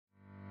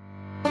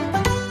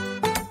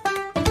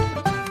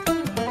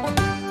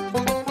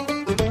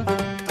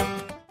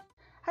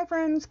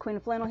friends, Queen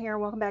of Flannel here.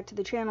 Welcome back to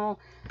the channel,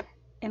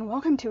 and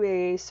welcome to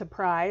a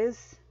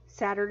surprise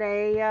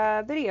Saturday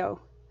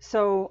video.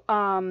 So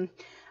I'm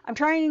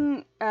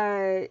trying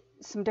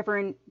some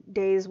different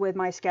days with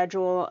my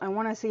schedule. I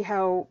want to see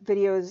how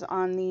videos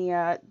on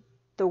the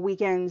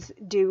weekends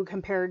do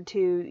compared to,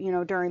 you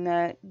know, during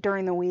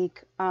the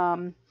week,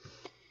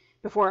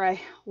 before I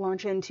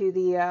launch into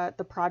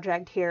the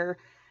project here.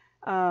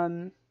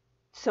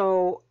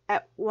 So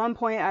at one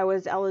point I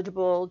was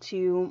eligible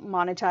to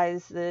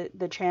monetize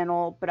the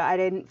channel, but I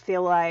didn't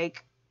feel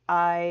like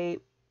I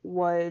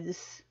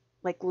was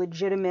like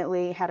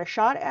legitimately had a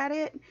shot at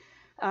it.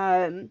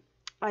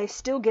 I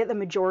still get the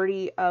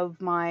majority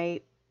of my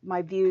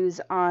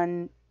views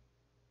on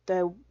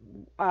the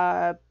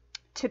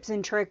tips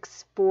and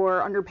tricks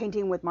for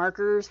underpainting with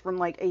markers from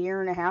like a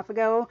year and a half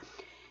ago,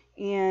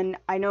 and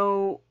I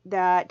know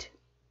that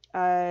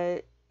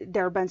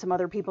there have been some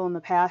other people in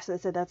the past that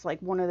said that's like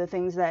one of the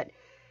things that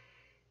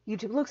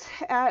YouTube looks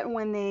at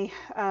when they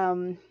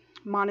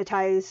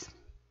monetize,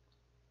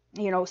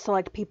 you know,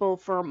 select people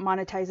for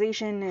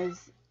monetization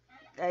is,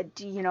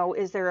 you know,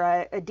 is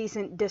there a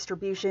decent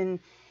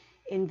distribution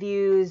in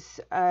views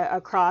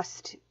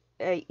across,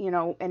 you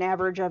know, an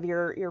average of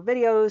your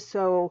videos.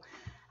 So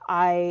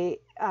I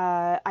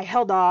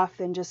held off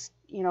and just,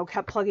 you know,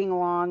 kept plugging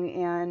along,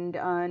 and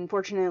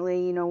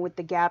unfortunately, you know, with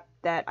the gap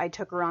that I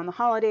took around the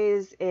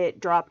holidays,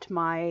 it dropped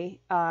my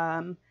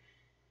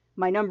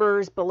my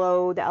numbers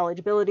below the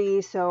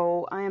eligibility,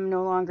 so I am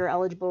no longer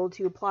eligible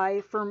to apply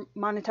for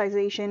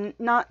monetization.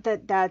 Not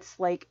that that's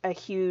like a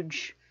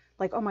huge,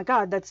 like, oh my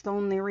god, that's the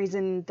only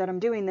reason that I'm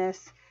doing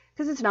this,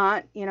 because it's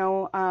not, you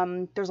know.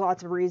 There's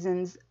lots of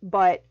reasons,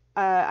 but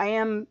I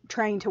am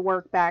trying to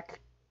work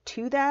back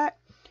to that.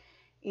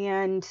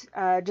 And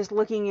just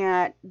looking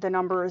at the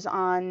numbers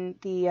on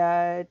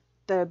the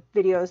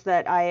videos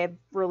that I have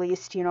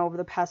released, you know, over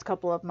the past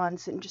couple of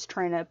months, and just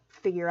trying to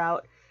figure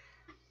out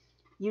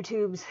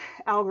YouTube's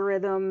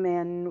algorithm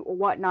and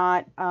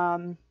whatnot.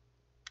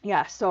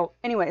 Yeah, so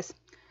anyways,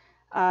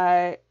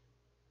 I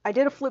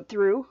did a flip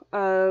through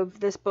of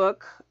this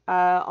book.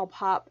 I'll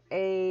pop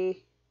a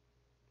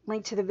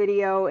link to the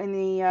video in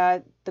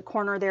the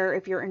corner there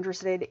if you're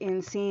interested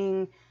in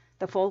seeing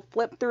the full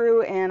flip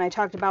through. And I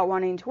talked about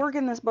wanting to work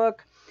in this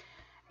book,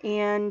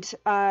 and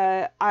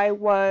I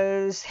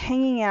was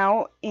hanging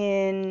out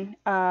in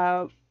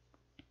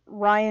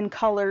Ryan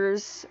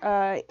Color's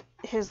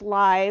his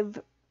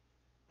live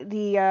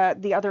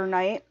the other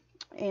night,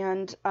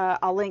 and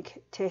I'll link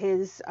to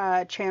his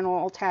channel.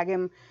 I'll tag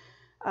him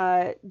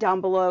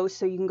down below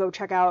so you can go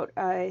check out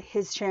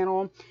his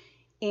channel.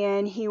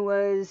 And he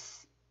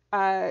was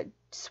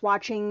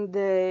swatching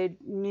the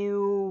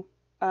new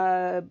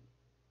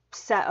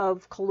set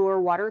of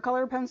Color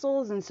watercolor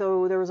pencils, and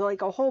so there was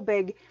like a whole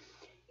big,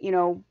 you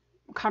know,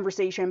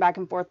 conversation back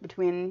and forth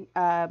between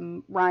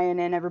Ryan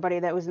and everybody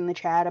that was in the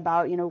chat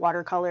about, you know,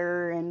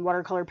 watercolor and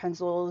watercolor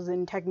pencils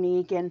and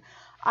technique. And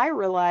I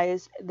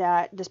realized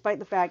that despite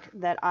the fact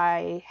that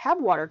I have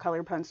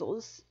watercolor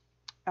pencils,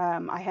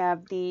 I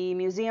have the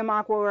Museum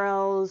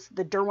Aquarels,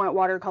 the Derwent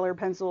watercolor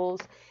pencils,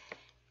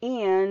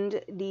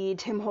 and the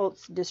Tim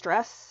Holtz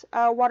Distress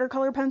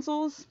watercolor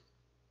pencils.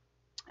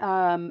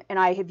 And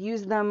I have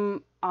used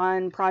them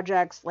on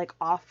projects like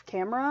off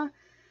camera.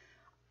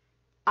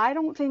 I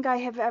don't think I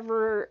have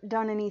ever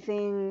done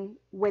anything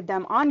with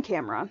them on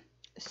camera.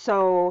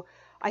 So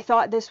I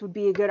thought this would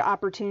be a good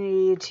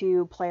opportunity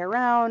to play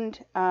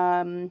around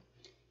and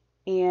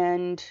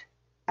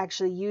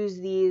actually use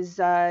these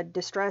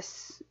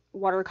Distress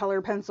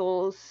watercolor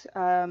pencils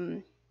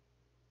and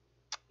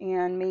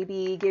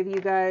maybe give you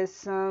guys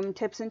some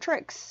tips and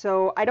tricks.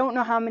 So I don't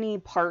know how many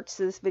parts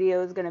this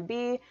video is going to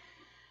be.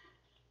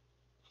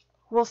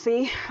 We'll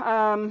see,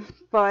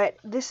 but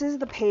this is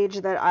the page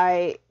that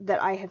I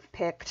have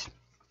picked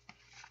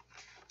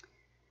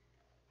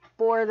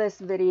for this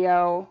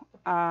video.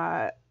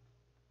 Karolina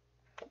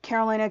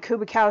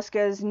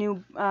Kubikowska's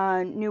new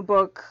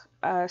book,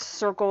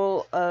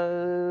 Circle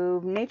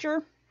of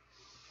Nature,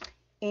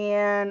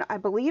 and I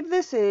believe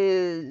this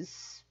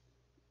is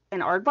an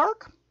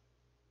aardvark,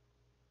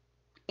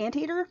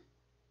 anteater,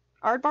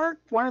 aardvark,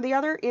 one or the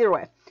other, either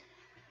way.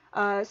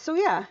 So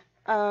yeah.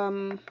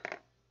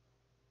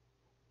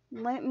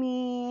 Let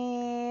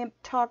me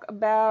talk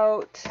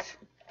about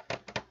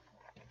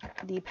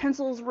the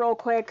pencils real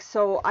quick.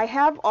 So I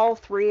have all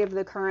three of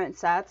the current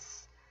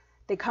sets.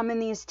 They come in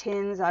these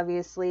tins.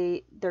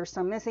 Obviously, there's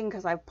some missing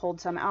because I've pulled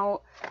some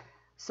out.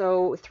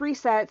 So 3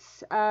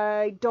 sets.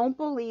 I don't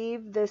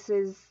believe this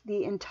is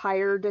the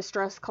entire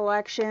Distress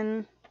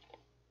collection.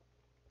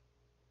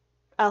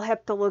 I'll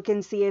have to look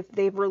and see if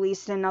they've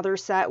released another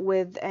set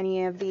with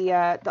any of the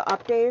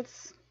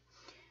updates.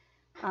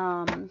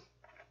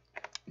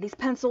 These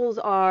pencils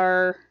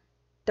they're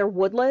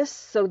woodless,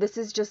 so this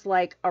is just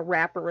like a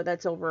wrapper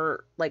that's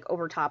over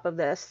top of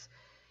this.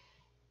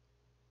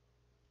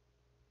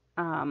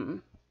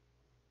 But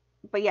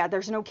yeah,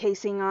 there's no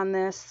casing on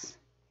this.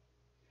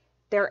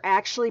 They're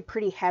actually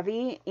pretty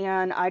heavy,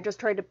 and I just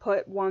tried to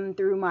put one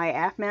through my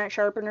AF matte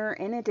sharpener,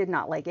 and it did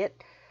not like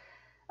it.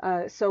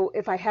 So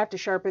if I have to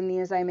sharpen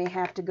these, I may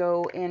have to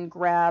go and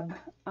grab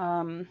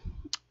a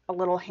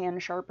little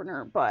hand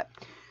sharpener. But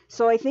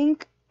so I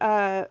think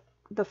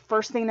the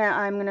first thing that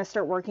I'm going to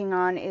start working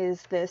on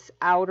is this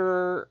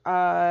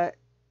outer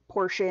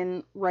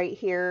portion right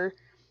here,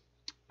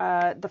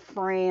 the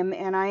frame,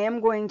 and I am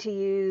going to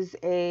use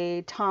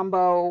a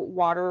Tombow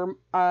water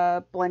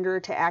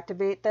blender to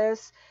activate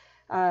this.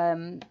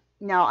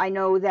 Now I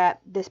know that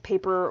this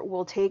paper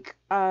will take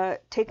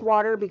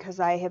water because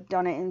I have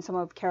done it in some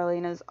of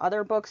Karolina's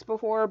other books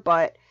before,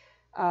 but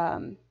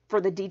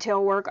for the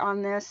detail work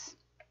on this,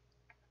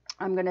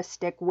 I'm going to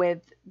stick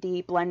with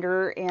the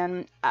blender,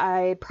 and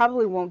I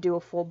probably won't do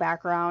a full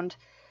background.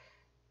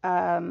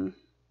 I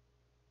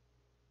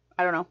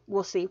don't know.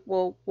 We'll see.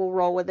 We'll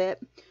roll with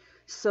it.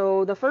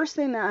 So the first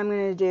thing that I'm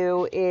going to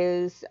do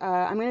is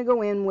I'm going to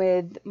go in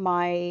with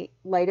my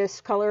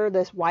lightest color,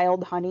 this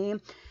Wild Honey,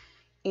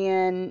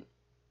 and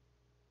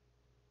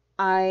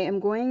I am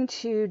going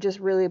to just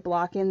really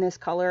block in this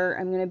color.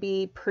 I'm going to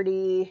be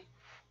pretty,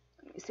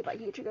 let me see if I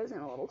can get you guys in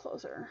a little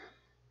closer.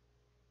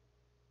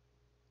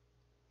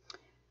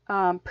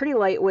 Pretty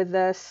light with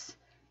this.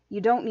 You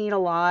don't need a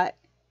lot,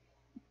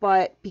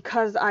 but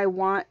because I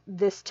want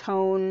this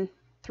tone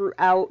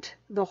throughout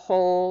the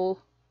whole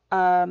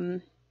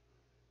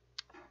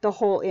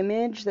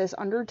image, this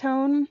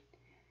undertone,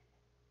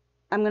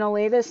 I'm going to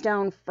lay this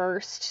down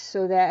first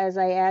so that as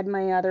I add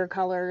my other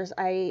colors,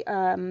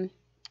 my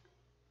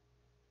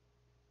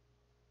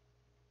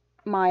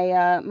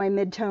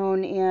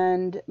midtone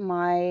and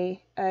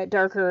my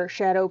darker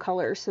shadow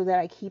colors, so that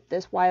I keep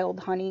this Wild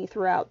Honey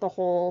throughout the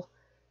whole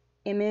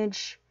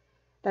image.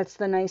 That's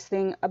the nice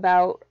thing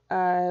about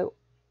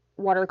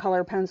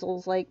watercolor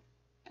pencils. Like,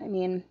 I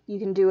mean, you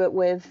can do it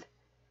with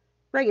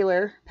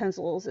regular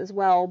pencils as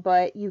well,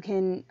 but you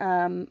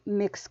can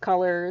mix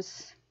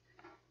colors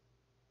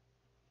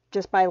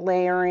just by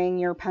layering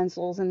your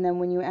pencils, and then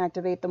when you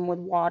activate them with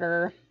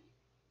water,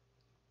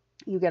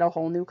 you get a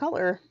whole new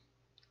color.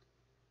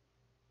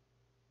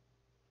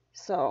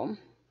 So,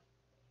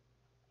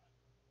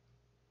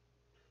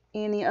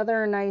 and the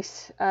other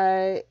nice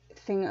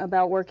thing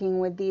about working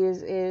with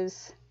these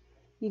is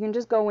you can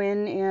just go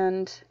in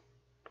and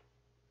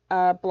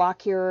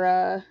block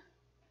your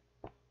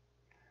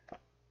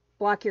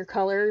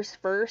colors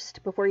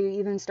first before you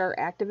even start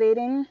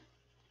activating,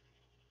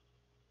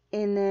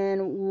 and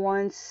then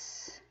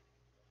once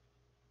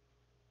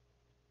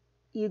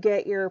you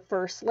get your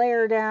first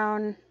layer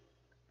down,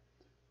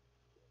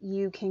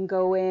 you can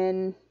go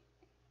in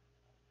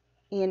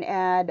and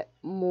add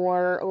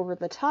more over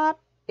the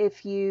top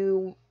if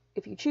you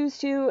choose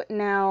to.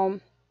 Now,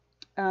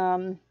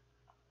 the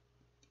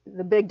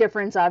big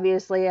difference,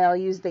 obviously, I'll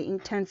use the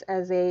Inktense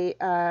as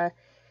a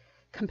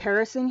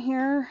comparison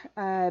here,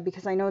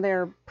 because I know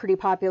they're pretty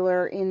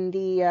popular in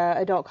the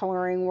adult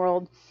coloring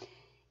world,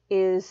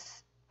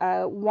 is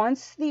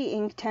once the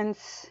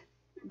Inktense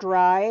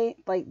dry,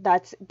 like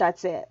that's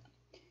it.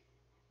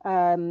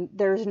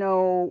 There's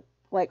no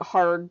like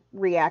hard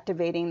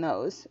reactivating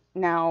those.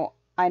 Now,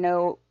 I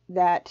know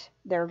that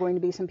there are going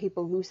to be some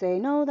people who say,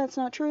 no, that's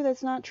not true,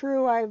 that's not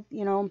true, I've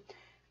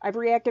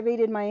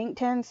reactivated my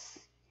Inktense.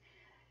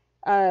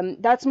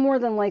 That's more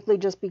than likely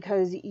just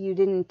because you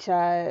didn't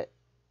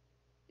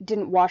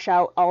wash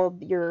out all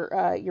of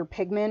your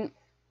pigment.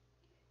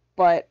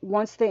 But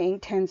once the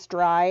Inktense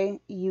dry,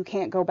 you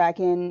can't go back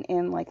in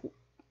and like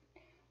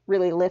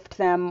really lift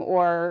them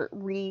or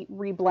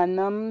reblend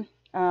them.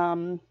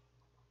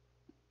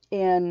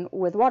 And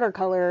with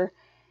watercolor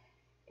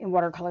and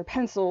watercolor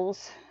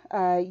pencils,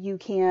 you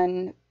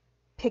can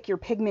pick your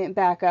pigment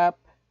back up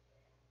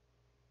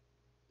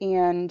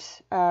and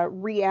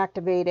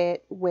reactivate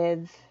it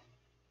with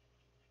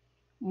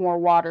more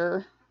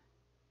water.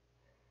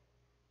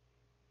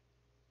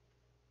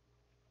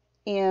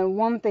 And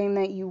one thing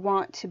that you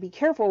want to be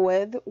careful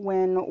with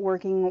when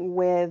working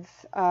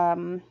with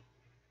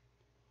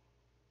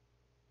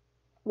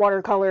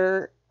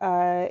watercolor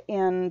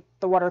and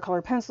the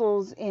watercolor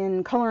pencils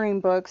in coloring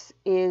books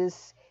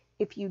is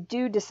if you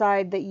do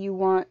decide that you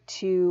want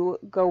to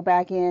go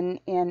back in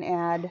and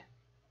add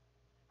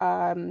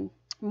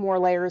more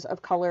layers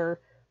of color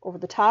over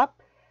the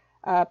top,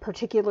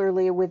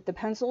 particularly with the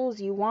pencils,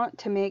 you want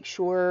to make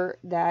sure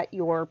that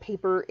your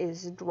paper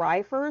is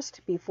dry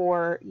first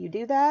before you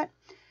do that,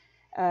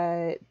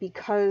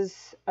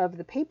 because of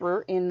the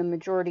paper in the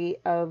majority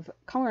of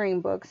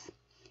coloring books.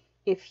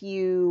 If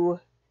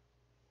you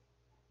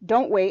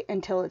don't wait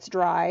until it's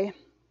dry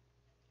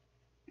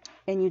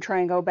and you try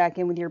and go back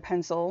in with your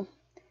pencil,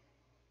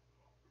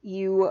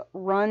 you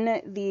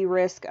run the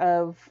risk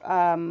of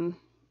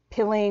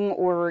pilling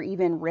or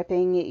even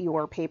ripping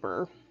your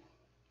paper.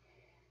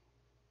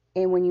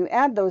 And when you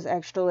add those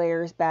extra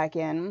layers back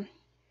in,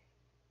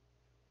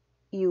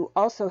 you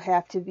also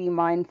have to be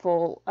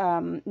mindful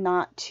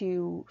not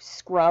to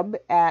scrub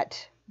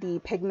at the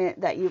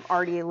pigment that you've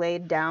already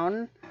laid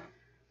down.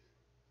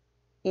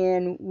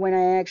 And when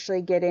I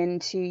actually get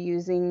into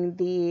using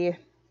the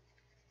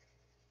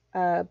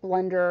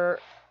blender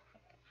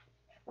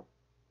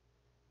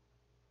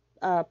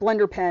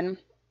pen,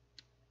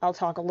 I'll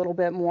talk a little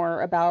bit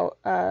more about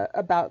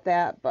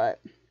that,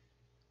 but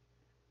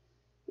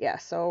yeah,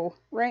 so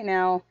right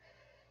now,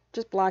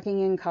 just blocking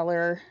in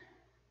color.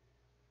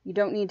 You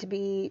don't need to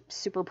be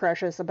super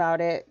precious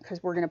about it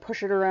because we're going to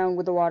push it around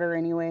with the water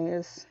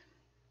anyways.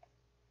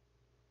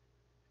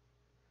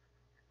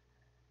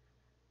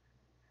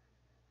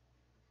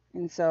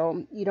 And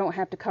so you don't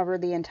have to cover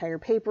the entire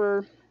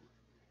paper.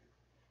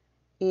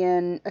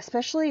 And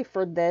especially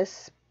for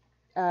this,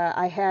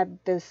 I had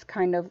this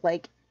kind of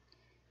like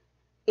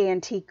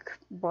antique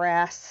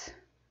brass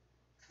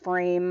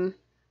frame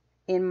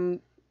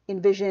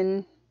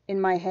envision in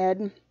my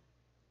head.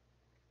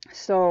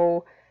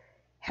 So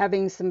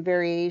having some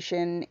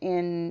variation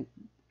in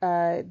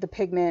the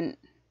pigment,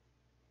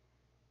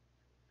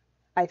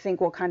 I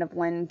think, will kind of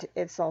lend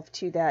itself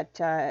to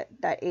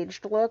that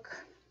aged look.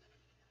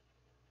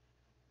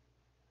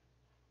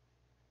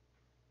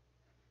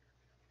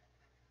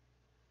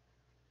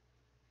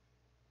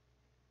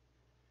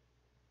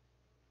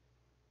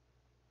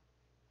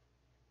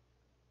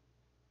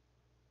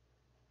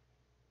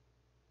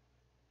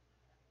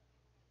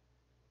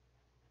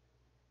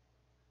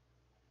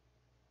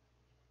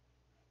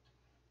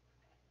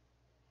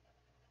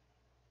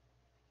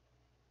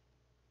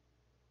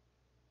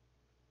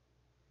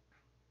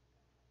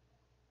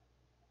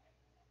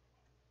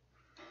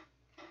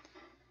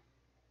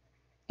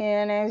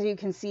 And as you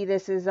can see,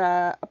 this is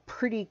a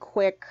pretty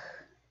quick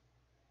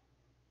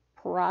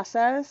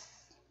process.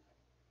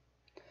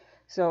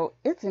 So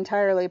it's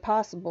entirely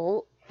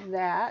possible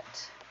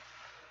that,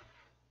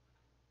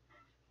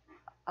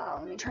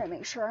 let me try to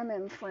make sure I'm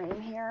in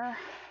frame here,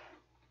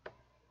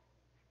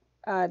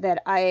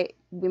 that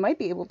we might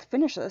be able to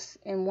finish this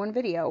in one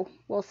video.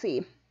 We'll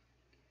see.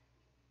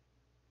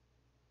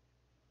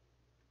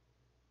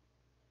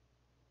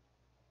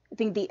 I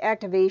think the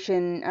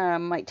activation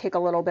might take a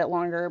little bit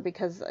longer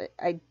because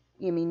I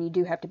mean, you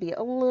do have to be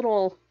a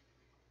little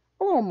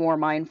more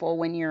mindful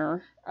when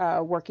you're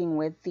working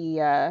with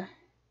the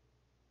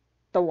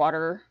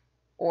water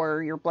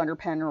or your blender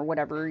pen or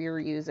whatever you're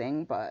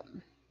using, but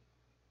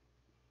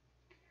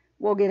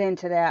we'll get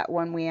into that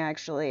when we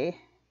actually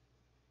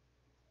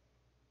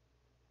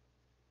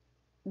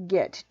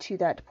get to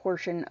that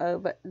portion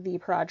of the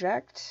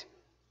project.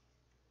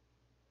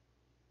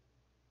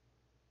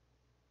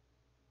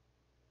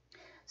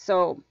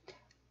 So,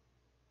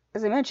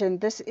 as I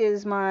mentioned, this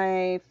is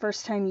my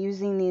first time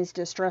using these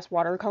Distress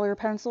watercolor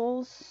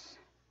pencils.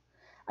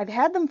 I've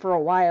had them for a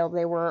while.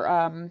 They were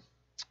on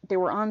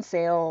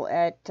sale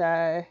at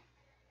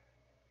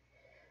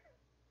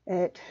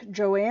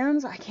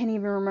Joann's. I can't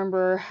even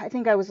remember. I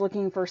think I was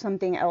looking for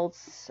something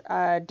else,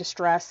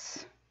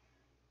 Distress,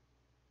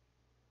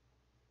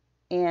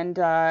 and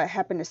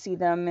happened to see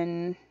them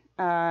and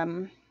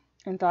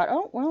thought,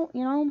 oh well,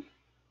 you know,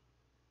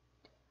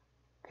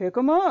 pick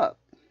them up.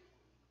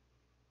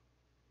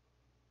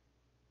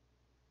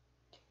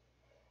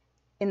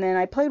 And then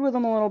I played with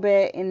them a little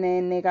bit, and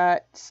then they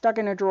got stuck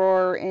in a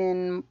drawer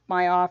in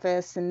my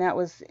office, and that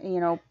was, you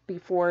know,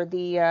 before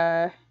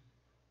the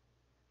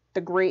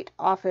great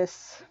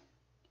office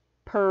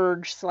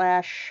purge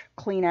 /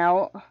 clean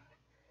out,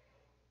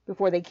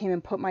 before they came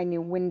and put my new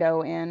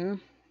window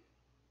in.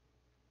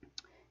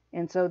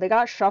 And so they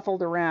got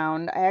shuffled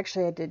around. I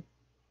actually had to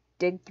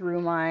dig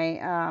through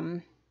my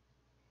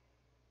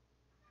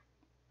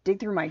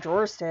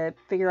drawers to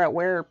figure out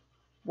where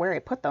I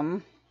put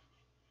them.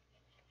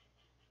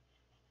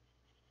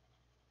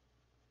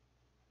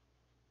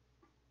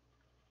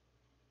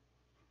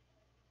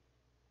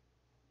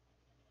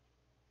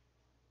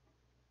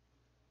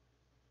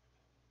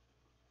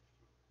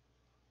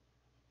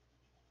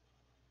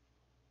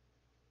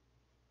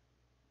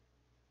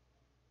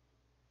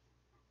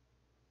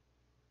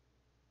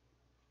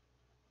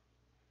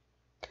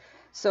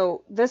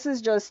 So this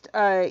is just,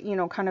 you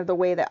know, kind of the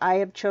way that I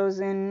have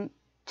chosen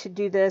to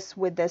do this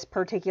with this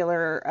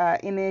particular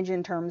image,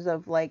 in terms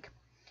of like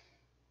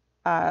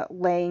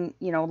laying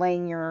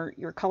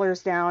your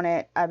colors down.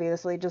 It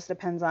obviously just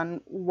depends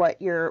on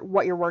what you're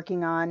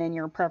working on and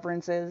your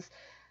preferences.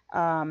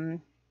 And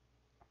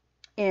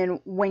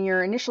when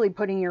you're initially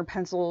putting your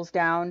pencils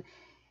down,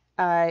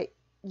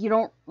 you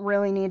don't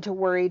really need to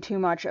worry too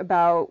much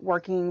about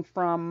working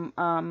from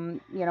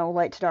you know,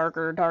 light to dark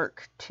or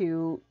dark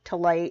to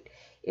light.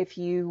 If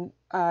you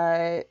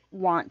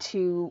want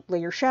to lay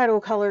your shadow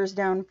colors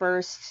down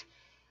first,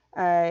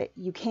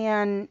 you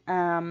can,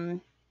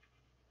 and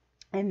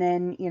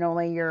then, you know,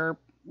 lay your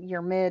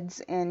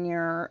mids and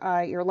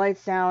your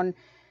lights down.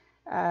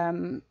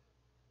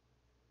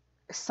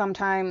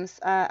 Sometimes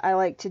I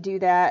like to do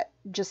that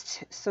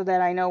just so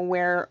that I know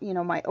where, you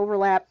know, my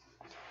overlap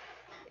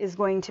is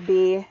going to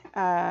be,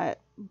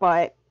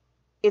 but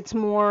it's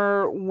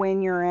more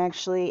when you're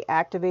actually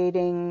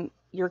activating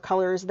your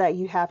colors that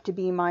you have to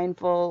be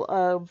mindful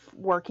of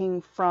working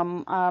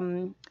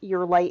from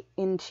your light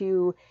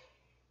into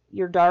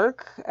your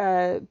dark,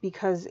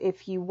 because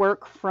if you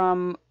work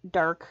from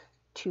dark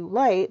to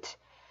light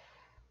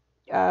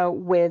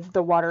with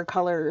the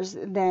watercolors,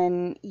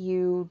 then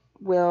you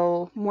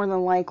will more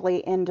than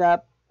likely end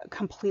up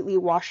completely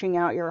washing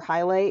out your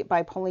highlight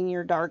by pulling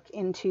your dark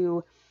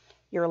into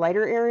your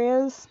lighter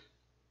areas.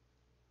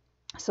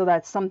 So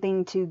that's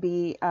something to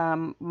be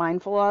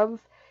mindful of.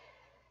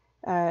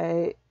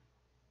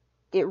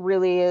 It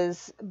really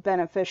is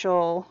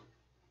beneficial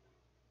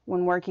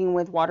when working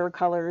with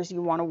watercolors.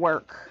 You want to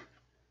work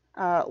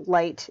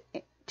light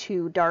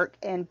to dark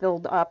and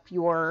build up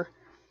your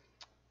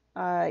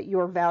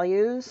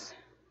values.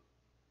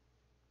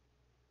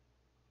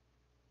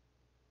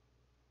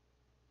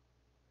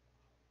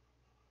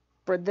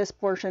 For this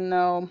portion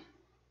though,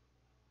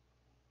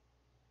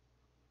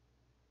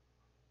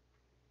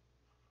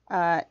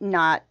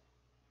 not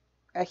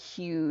a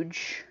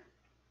huge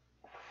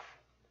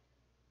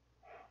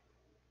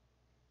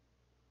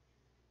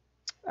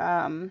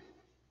not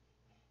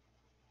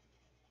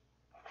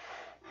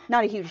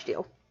a huge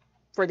deal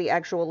for the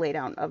actual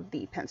laydown of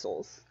the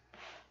pencils.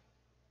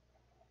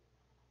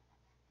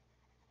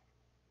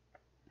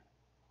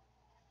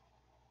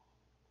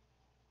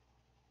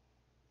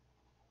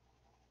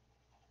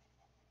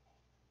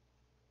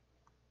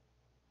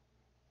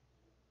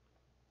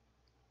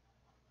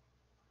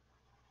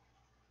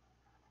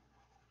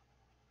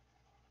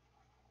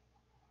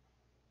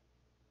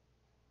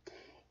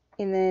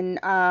 And then,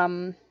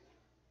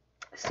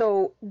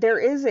 so there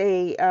is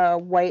a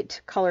white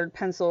colored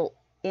pencil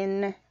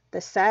in the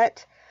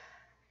set.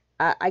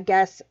 I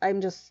guess I'm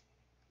just,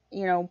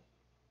 you know,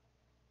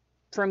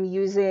 from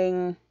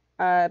using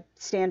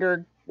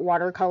standard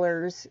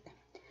watercolors,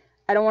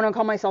 I don't want to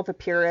call myself a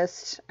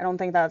purist. I don't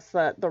think that's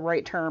the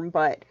right term,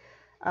 but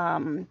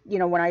you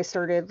know, when I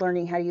started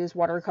learning how to use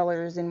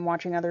watercolors and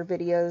watching other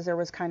videos, there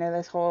was kind of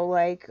this whole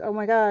like, oh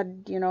my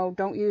God, you know,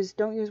 don't use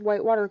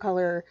white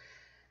watercolor.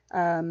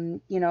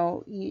 You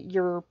know,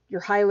 your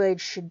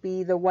highlights should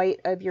be the white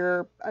of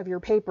your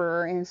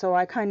paper. And so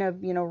I kind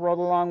of, you know, rolled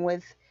along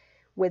with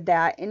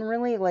that, and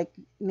really like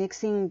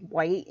mixing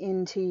white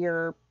into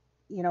your,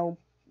 you know,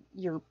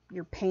 your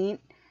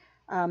paint.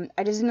 I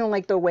just didn't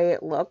like the way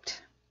it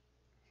looked.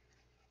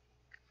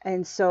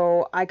 And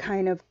so I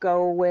kind of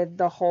go with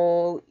the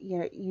whole, you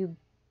know, you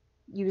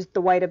use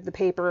the white of the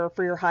paper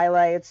for your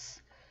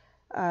highlights.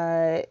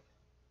 You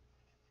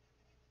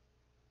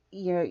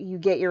know, you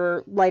get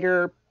your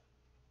lighter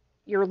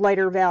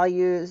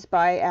values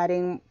by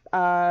adding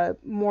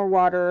more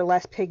water,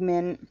 less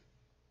pigment.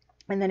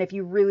 And then if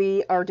you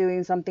really are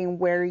doing something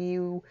where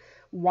you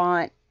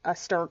want a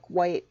stark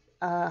white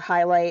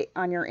highlight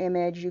on your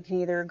image, you can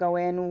either go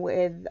in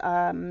with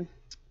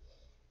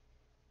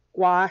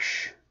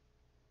gouache,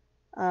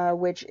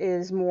 which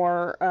is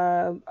more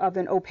of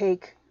an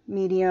opaque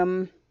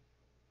medium,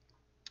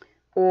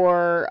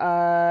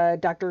 or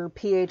Dr.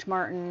 P.H.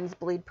 Martin's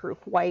Bleed Proof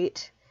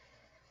White.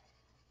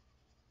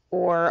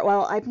 Or,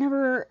 well, I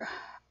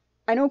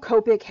know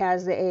Copic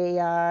has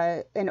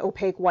an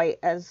opaque white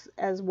as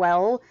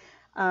well,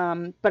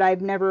 but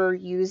I've never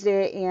used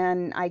it,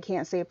 and I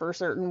can't say for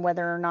certain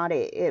whether or not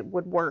it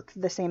would work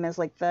the same as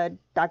like the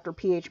Dr.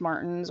 P.H.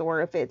 Martin's,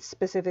 or if it's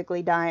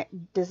specifically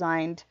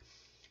designed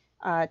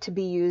to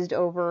be used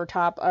over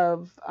top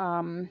of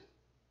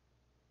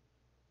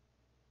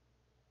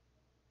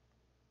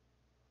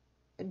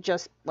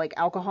just like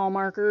alcohol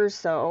markers.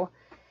 So,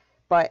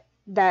 but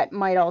that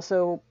might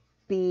also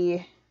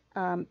be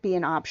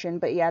an option.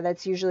 But yeah,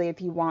 that's usually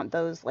if you want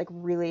those like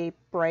really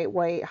bright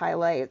white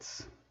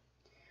highlights.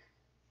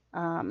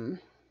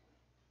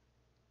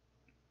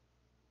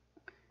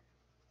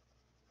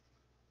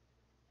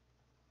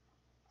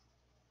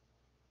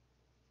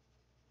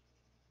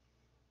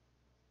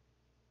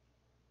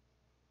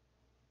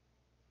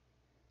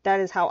 That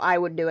is how I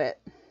would do it.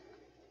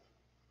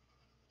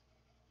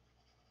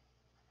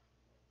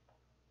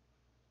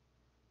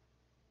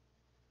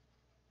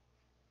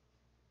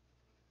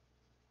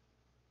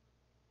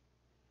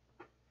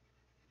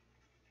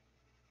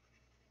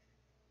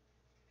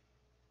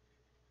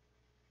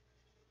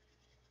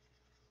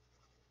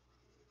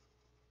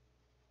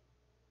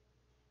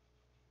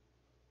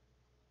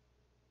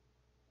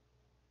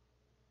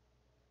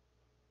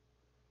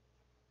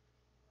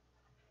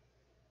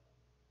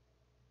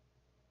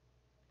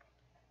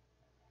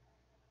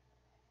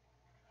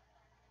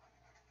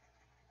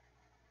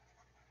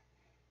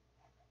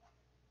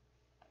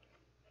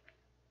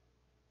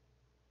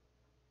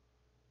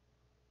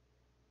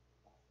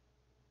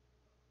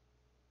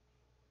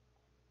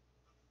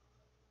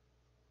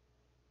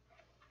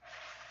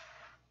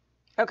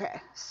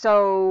 Okay,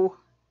 so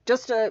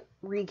just to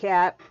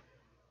recap,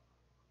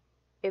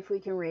 if we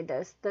can read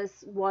this,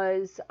 this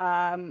was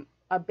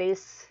a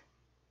base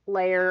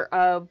layer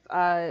of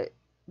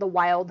the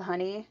wild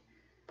honey.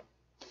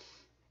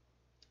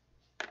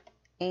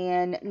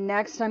 And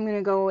next I'm going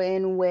to go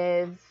in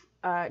with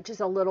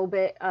just a little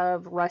bit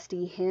of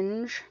rusty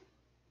hinge.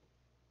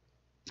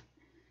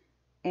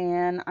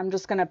 And I'm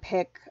just going to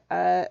pick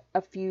a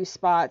few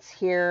spots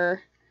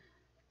here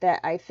that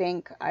I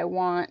think I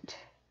want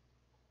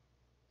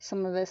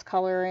some of this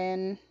color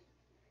in.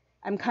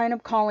 I'm kind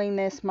of calling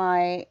this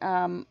my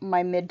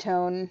my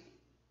mid-tone.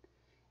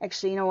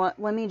 Actually, you know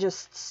what? Let me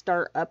just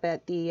start up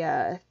at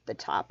the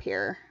top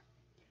here.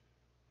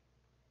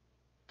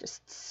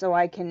 just so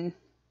I can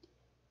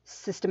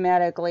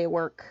systematically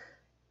work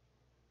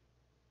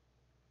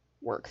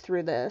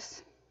through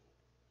this.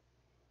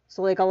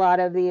 So like a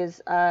lot of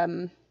these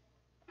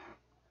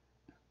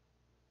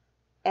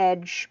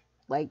edge,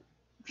 like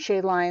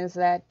shade lines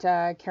that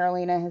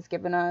Karolina has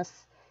given us,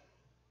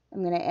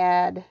 I'm going to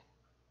add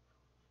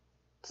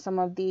some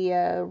of the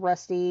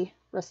rusty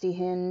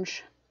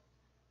hinge.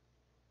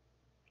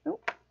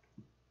 Oh,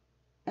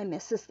 I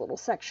missed this little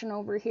section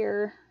over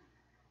here.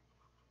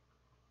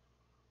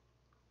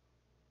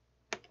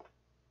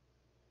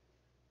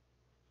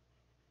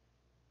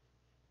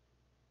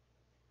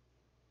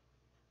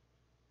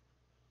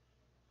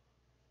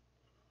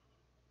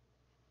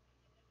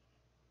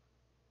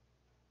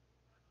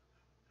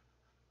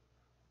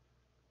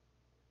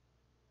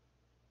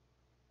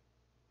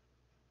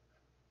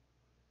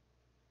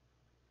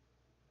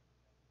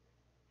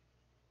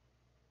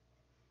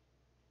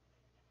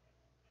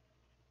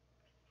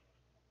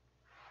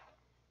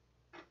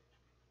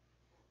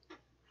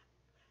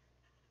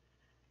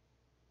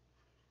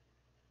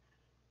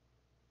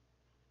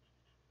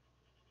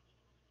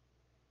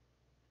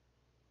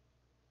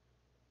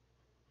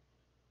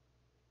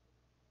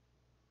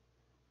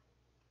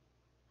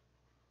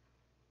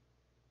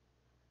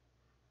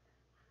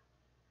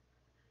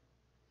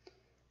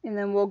 And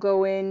then we'll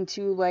go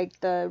into like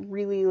the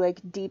really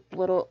like deep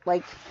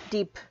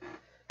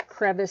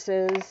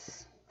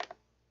crevices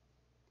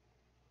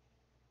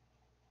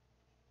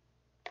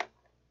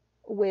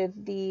with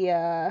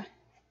the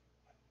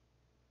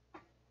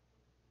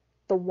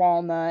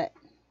walnut.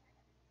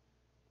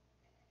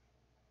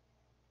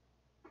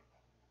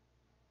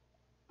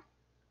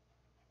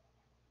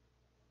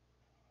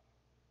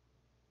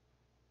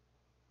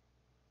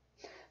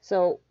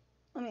 So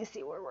let me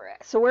see where we're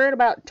at. So we're at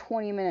about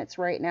 20 minutes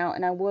right now,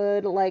 and I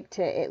would like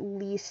to at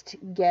least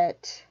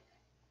get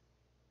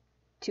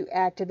to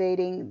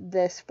activating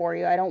this for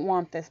you. I don't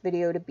want this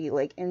video to be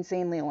like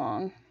insanely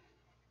long.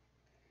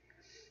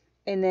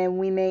 And then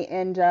we may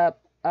end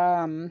up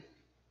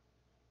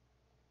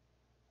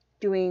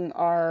doing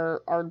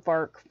our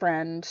aardvark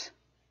friend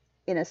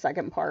in a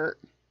second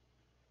part.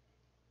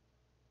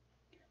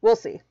 We'll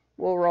see.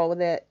 We'll roll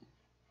with it.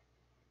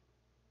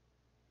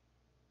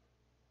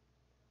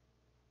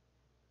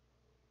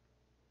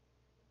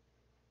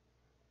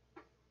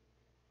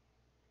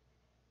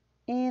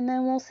 And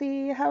then we'll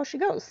see how she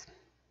goes.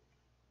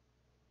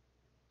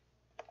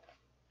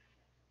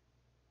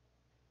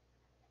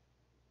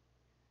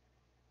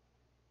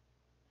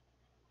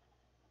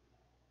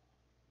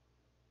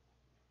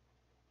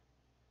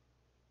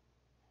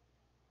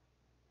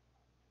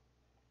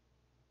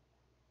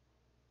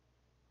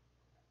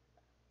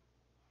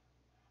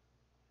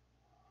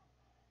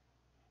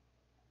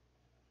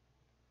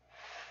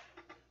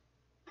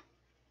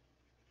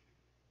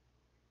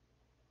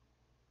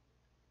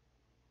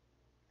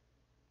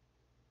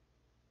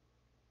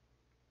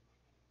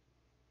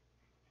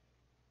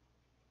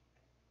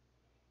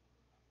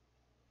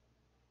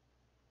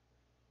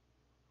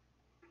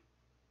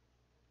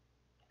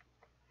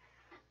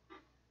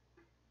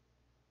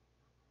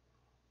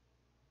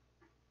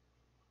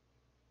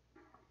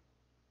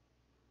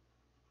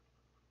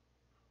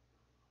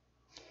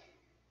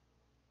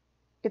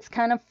 It's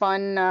kind of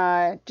fun,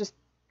 just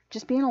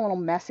being a little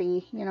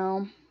messy, you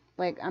know?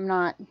 Like, I'm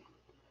not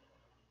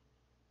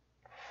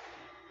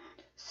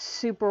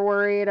super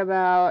worried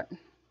about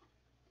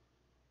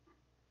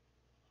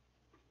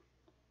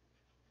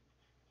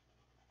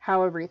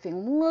how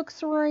everything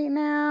looks right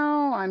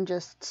now. I'm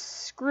just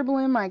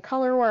scribbling my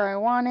color where I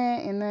want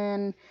it, and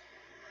then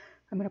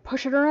I'm going to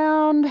push it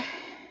around,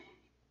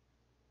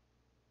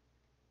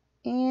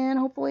 and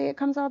hopefully it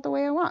comes out the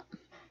way I want.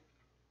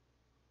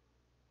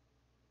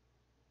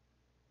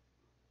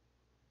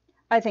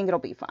 I think it'll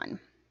be fun.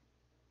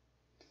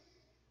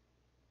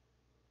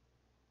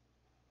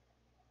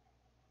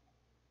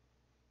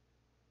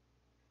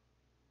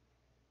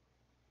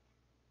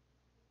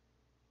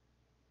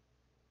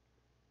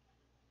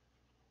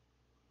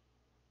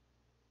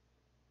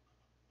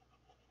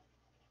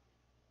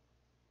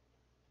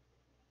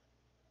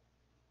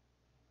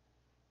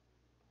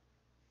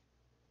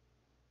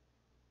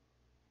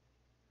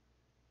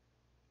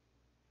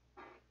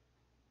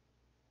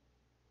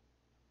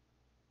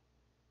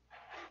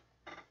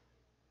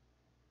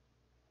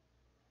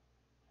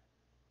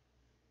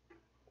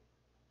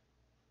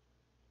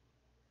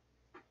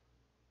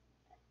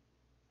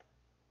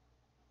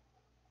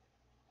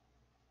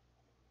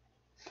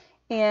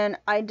 And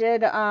I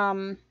did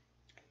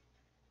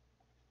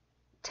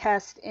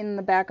test in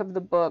the back of the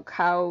book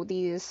how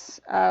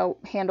these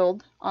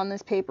handled on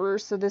this paper.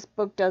 So this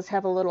book does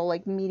have a little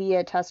like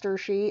media tester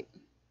sheet.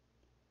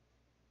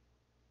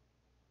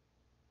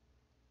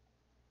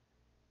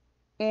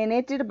 And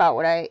it did about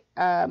what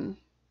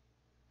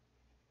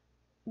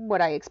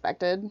I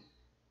expected.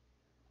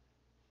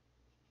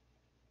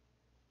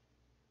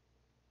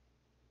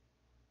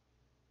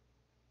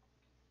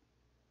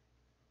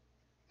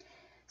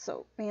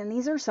 So, man,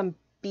 these are some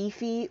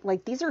beefy,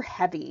 like, these are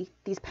heavy.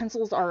 These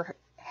pencils are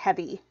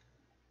heavy.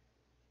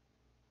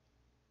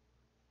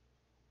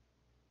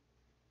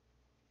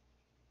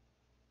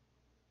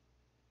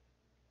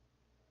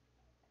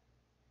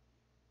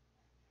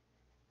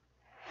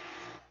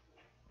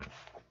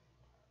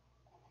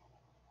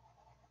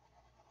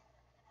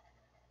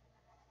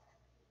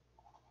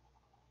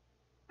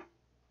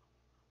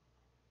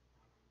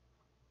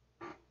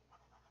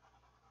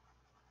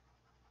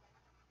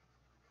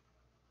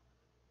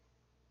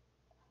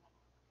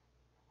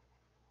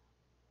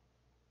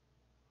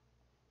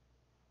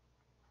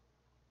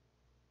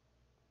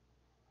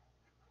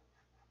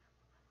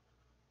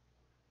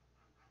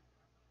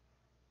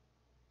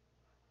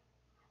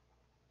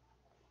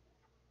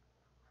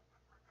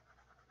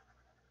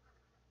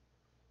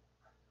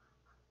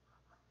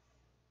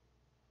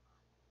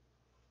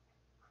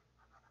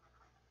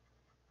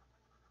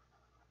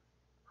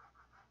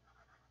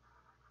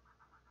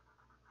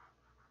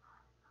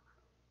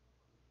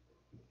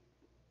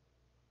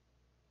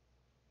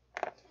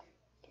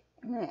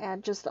 I'm going to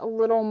add just a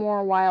little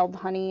more wild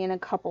honey in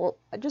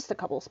just a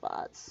couple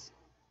spots.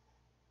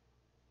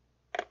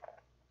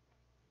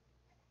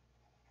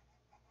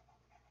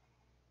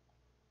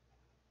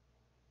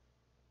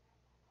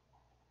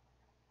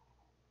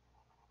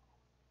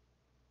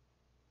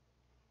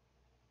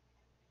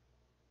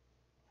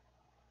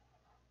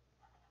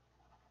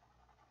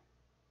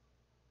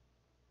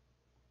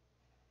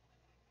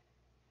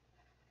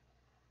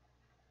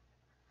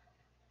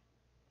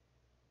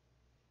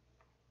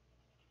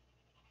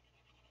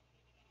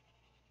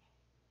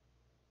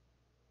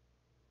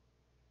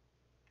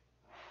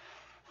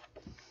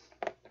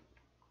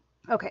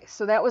 Okay,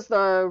 so that was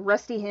the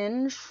rusty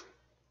hinge.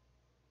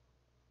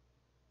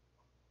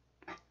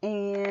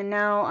 And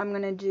now I'm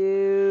going to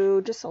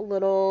do just a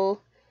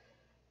little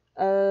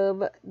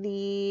of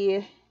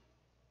the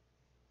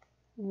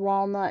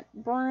walnut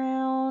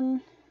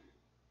brown.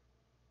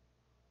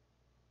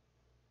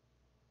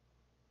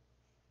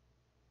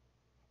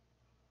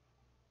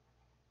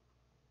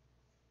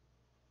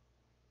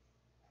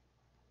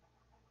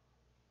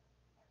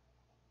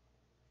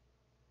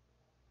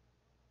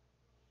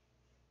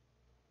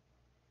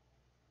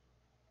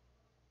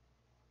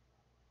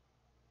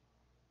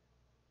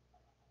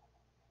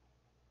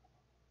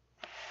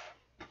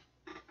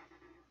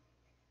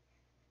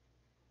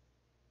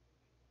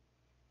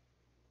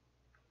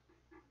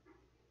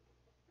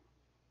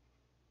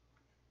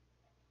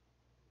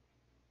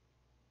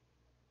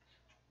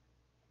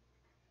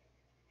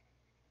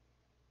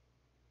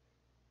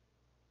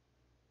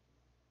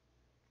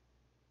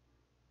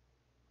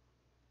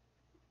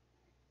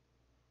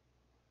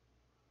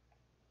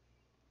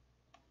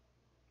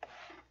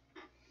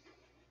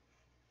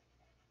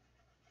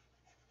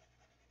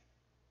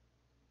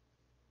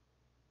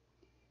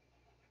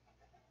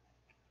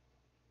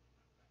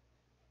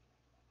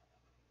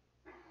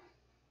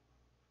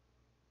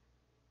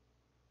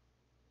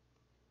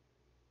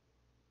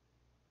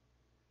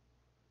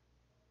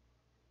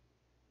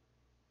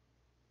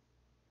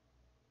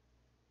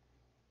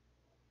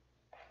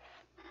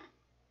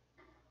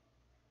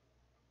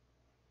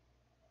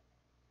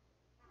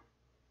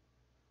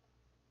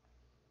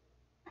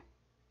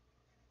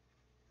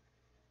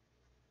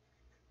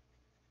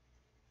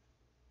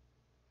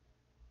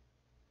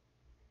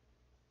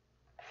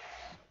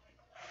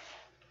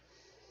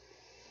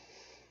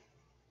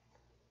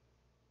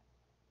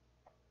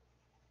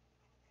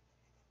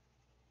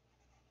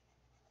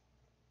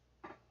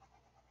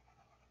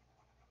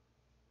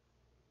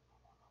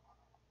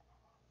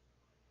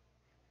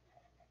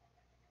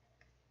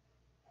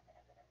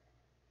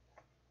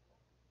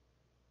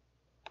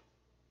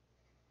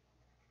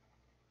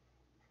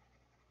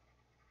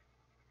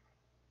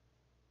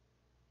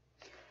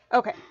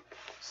 Okay,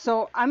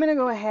 so I'm going to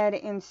go ahead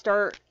and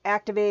start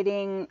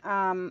activating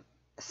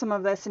some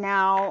of this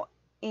now,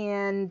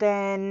 and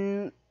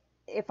then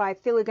if I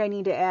feel like I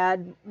need to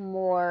add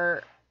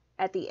more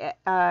at the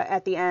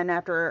end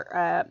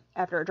after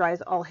it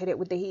dries, I'll hit it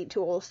with the heat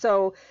tool.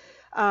 So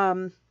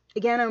again,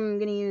 I'm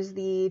going to use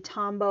the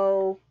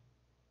Tombow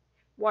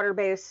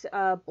water-based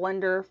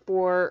blender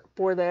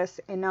for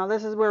this, and now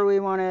this is where we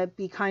want to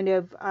be kind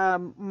of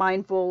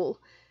mindful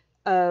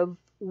of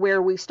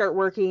where we start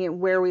working and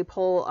where we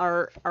pull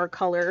our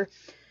color.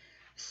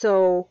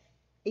 So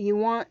you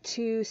want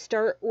to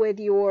start with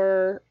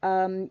your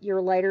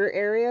lighter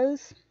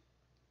areas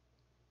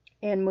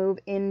and move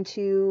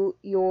into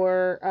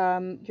your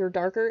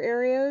darker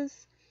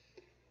areas.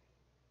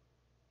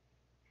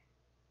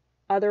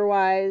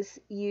 Otherwise,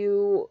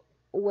 you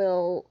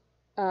will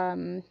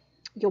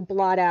you'll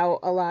blot out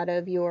a lot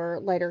of your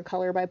lighter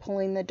color by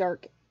pulling the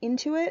dark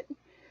into it.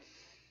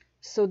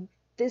 So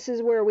this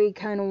is where we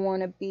kind of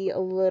want to be a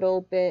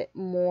little bit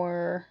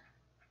more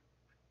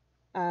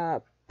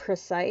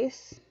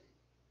precise.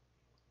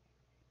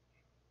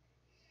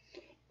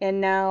 And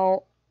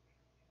now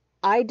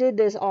I did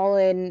this all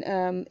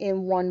in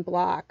one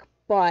block,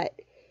 but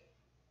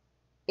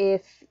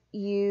if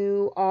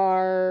you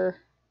are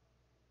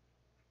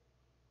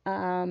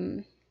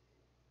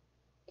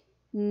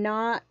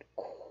not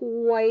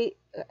quite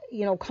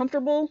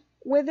comfortable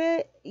with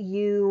it,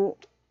 you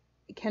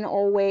can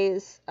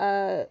always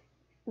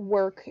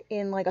work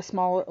in like a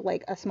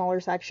smaller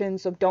section.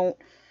 So don't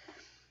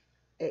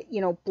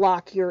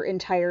block your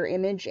entire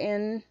image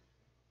in.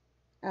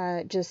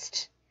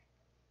 Just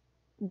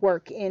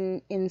work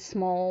in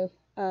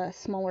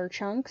smaller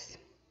chunks.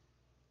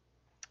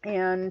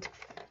 And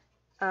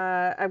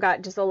I've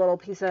got just a little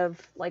piece of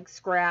like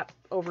scrap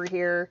over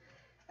here,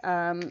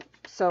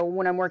 so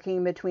when I'm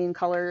working between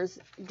colors,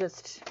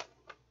 just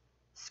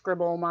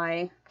scribble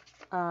my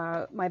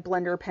my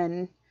blender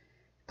pen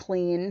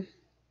clean.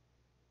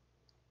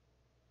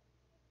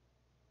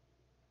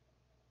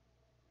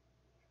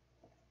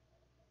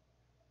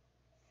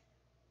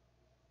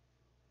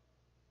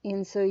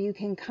 And so you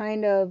can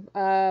kind of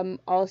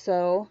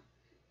also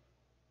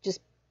just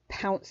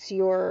pounce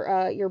your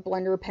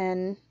blender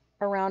pen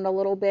around a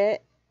little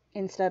bit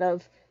instead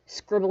of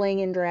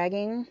scribbling and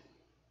dragging.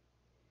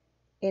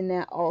 And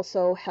that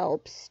also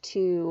helps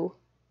to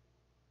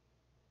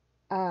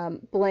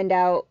blend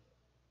out,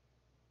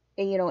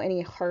 you know,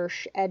 any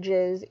harsh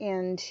edges,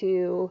 and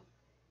to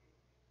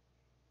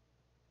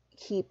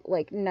keep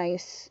like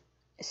nice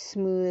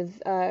smooth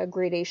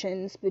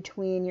gradations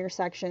between your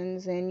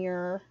sections and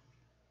your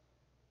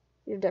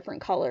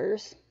different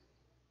colors.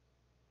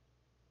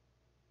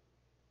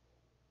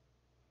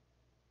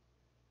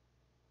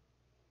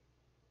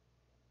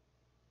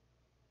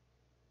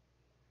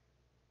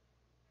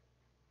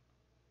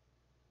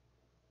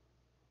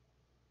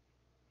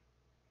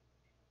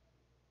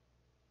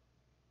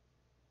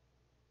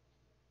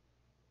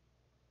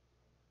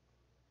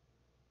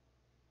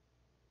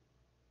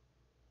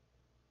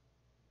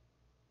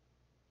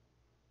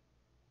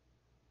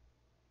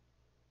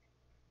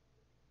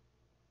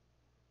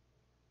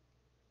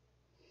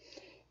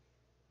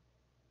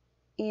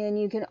 And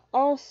you can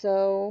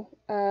also,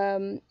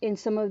 in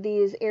some of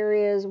these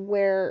areas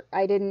where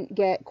I didn't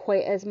get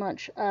quite as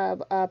much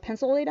of a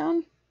pencil lay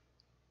down,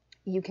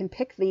 you can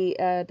pick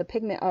the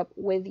pigment up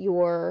with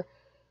your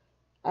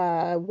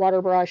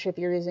water brush, if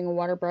you're using a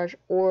water brush,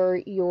 or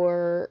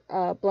your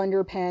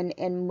blender pen,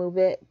 and move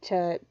it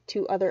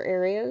to other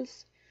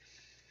areas.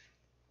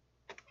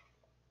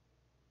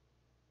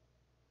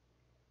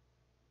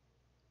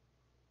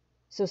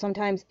 So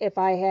sometimes if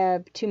I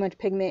have too much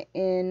pigment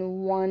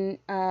in one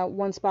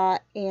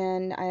spot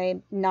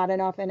and not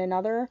enough in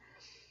another,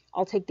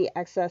 I'll take the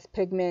excess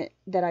pigment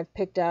that I've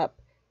picked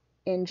up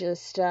and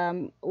just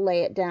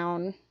lay it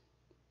down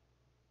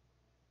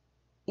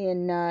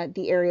in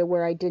the area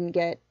where I didn't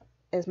get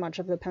as much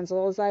of the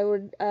pencil as I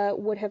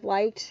would have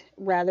liked,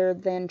 rather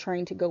than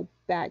trying to go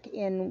back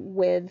in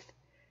with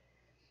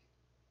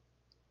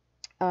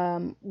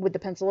the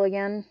pencil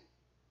again.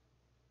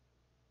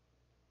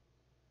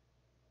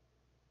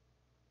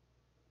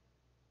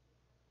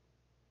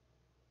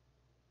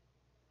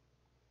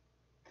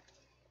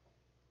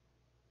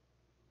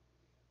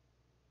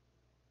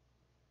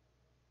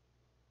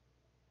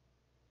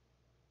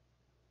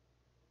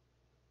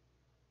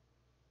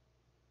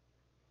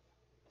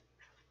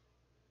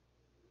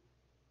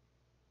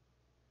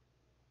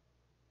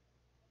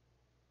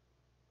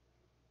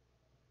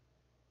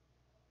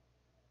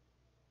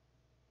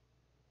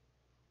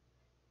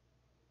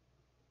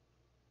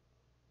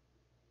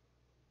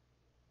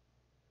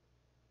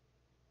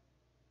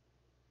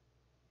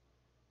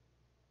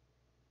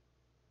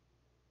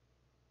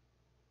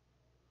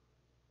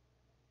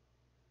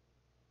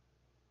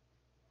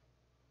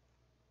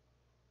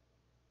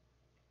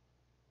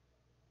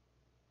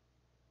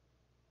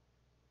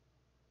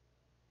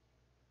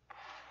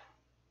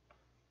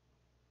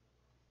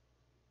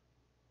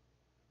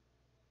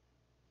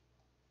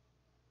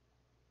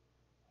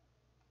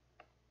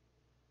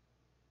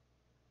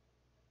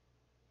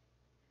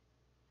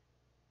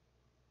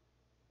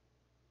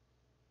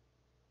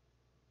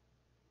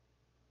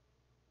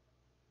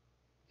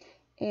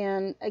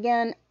 And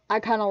again, I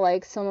kind of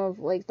like some of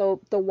like the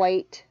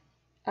white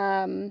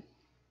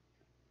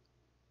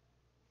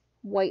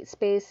white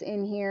space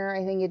in here.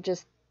 I think it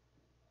just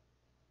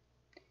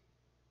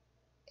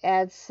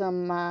adds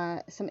some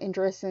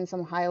interest and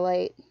some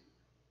highlight.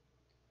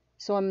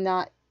 So I'm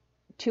not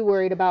too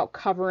worried about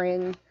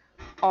covering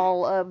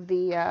all of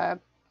the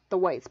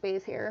white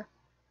space here.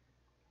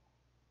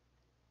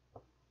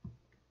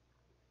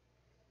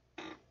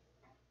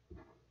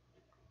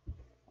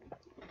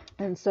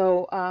 And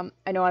so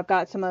I know I've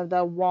got some of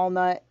the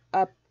walnut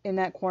up in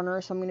that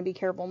corner, so I'm going to be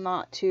careful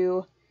not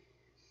to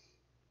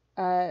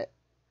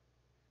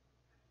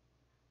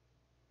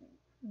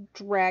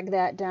drag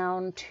that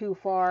down too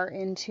far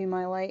into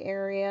my light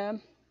area.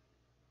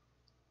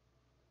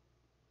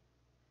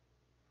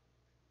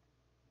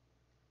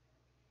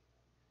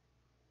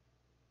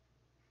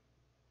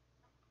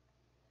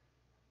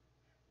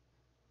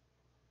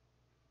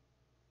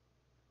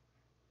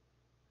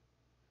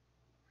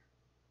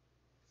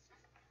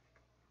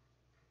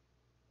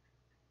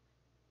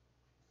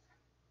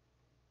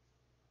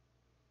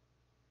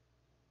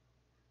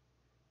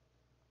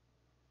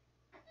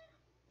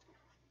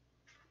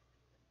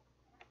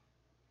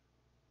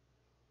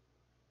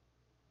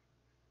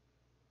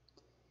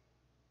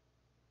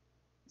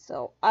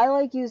 So I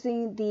like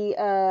using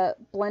the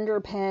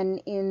blender pen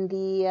in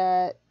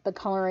the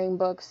coloring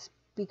books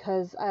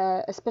because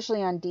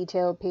especially on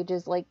detailed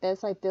pages like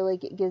this, I feel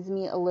like it gives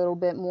me a little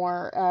bit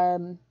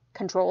more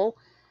control,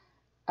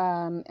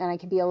 and I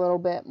can be a little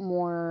bit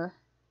more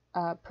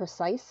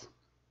precise,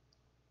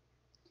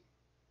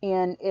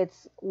 and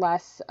it's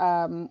less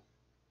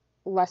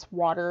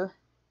water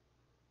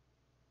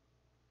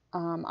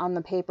on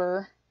the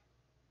paper.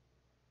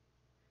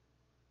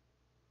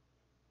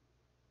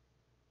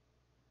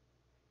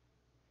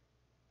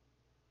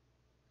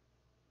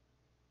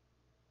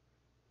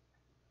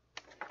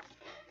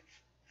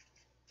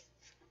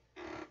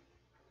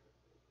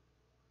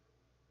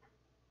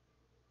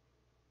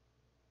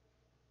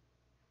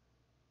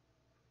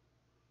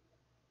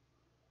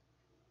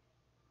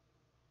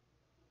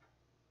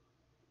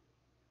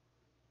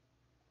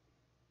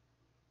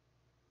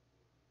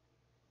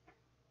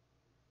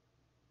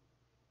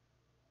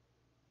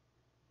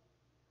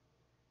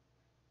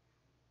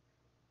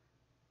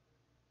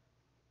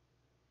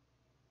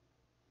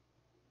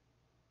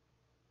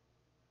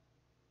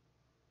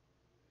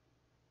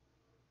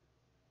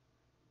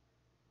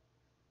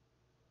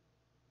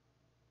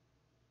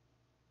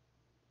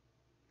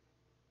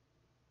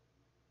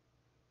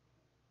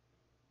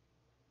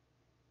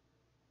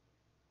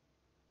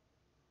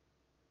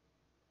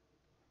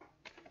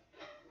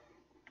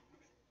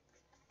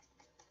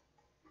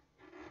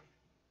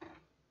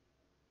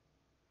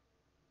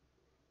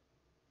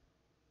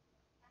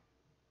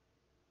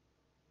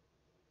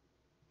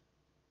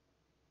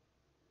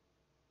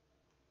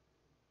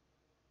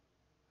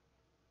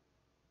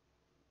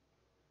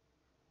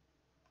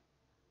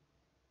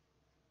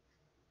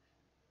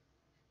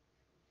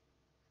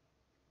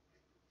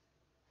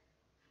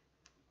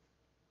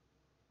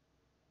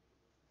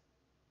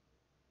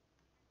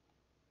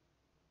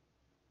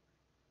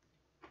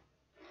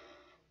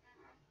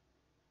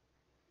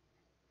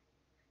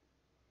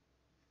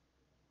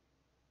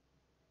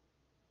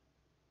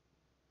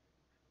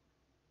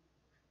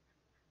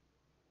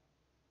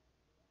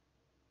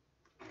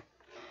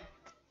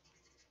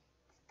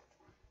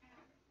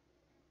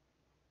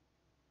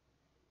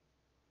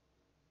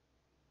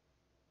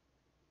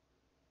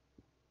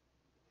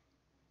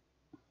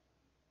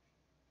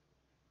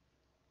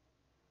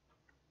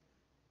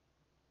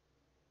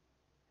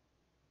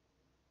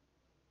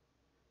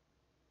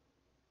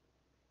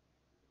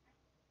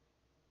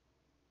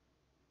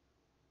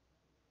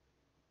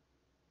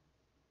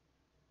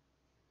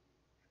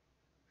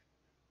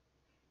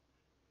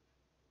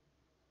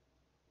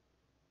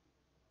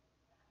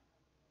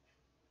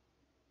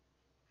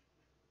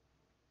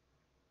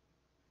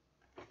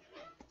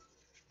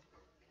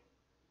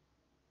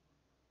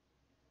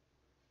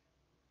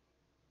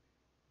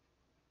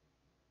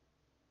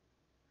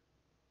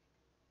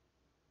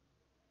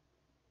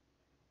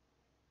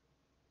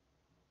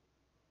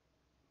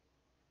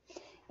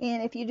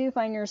 And if you do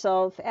find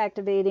yourself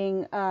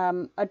activating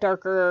a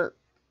darker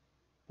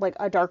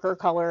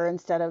color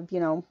instead of, you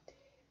know,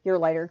 your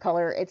lighter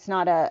color, it's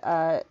not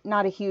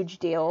a huge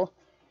deal.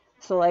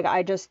 So like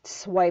I just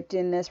swiped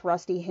in this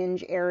rusty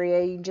hinge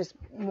area. You just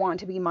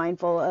want to be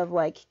mindful of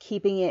like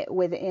keeping it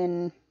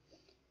within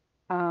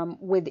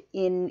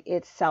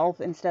itself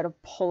instead of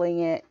pulling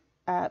it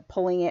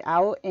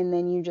out, and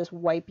then you just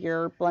wipe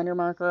your blender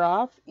marker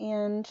off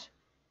and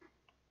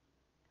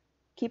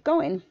keep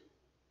going.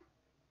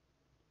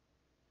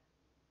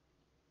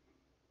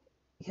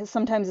 Because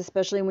sometimes,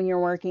 especially when you're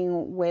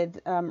working with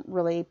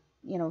really,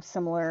 you know,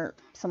 similar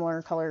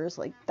colors,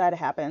 like that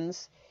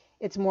happens.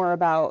 It's more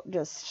about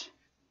just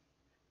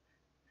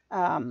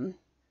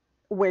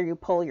where you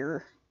pull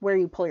your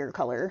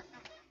color.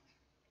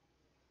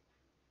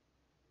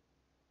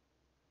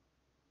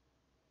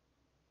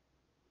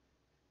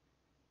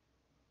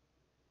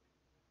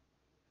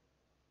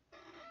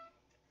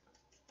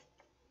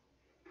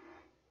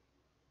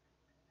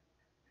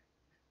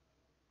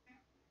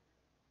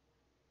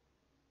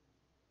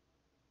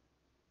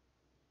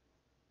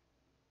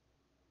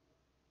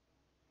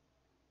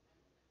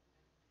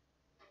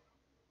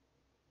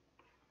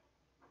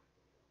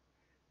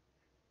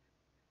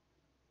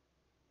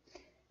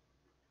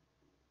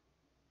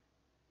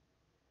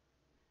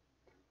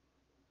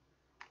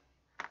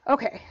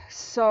 Okay,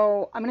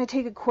 so I'm going to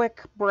take a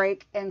quick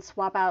break and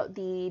swap out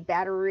the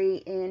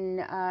battery in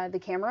the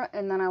camera,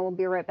 and then I will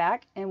be right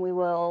back, and we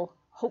will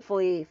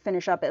hopefully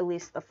finish up at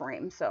least the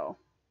frame. So,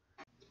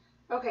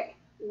 okay,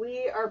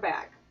 we are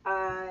back.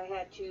 I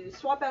had to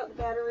swap out the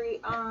battery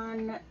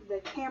on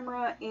the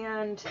camera,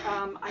 and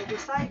I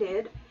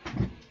decided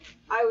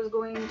I was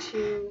going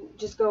to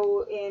just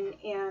go in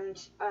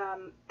and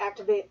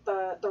activate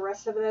the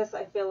rest of this.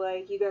 I feel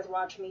like you guys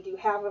watched me do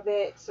half of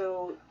it,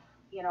 so,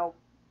 you know,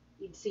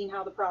 you've seen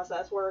how the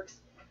process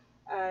works.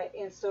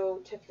 And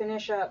so to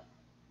finish up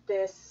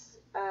this,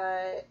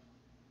 the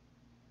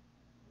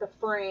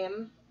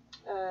frame,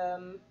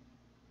 I'm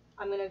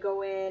going to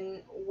go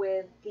in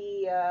with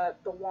the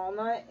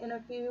walnut in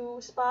a few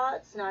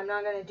spots. Now I'm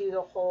not going to do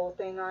the whole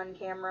thing on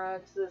camera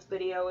because this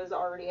video is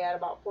already at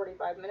about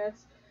 45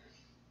 minutes.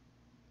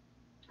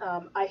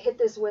 I hit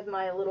this with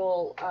my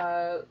little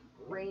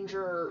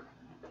Ranger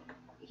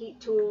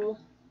heat tool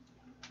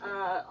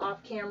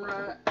off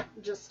camera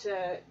just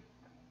to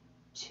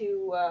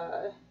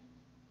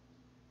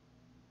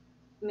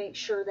make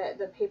sure that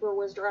the paper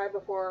was dry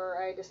before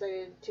I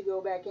decided to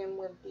go back in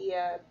with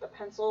the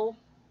pencil.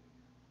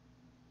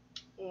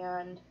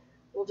 And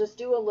we'll just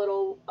do a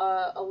little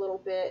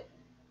bit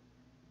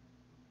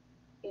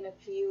in a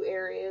few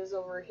areas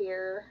over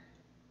here.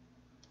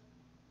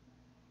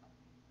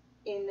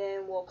 And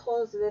then we'll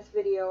close this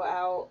video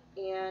out,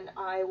 and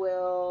I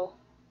will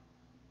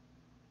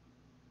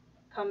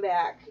come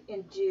back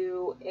and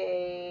do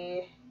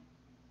a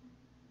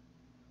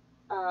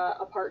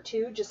part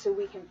 2, just so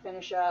we can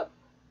finish up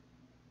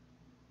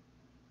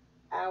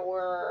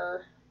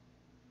our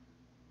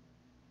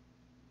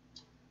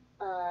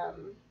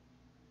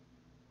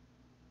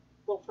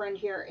little friend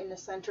here in the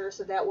center.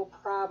 So that will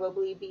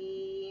probably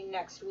be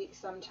next week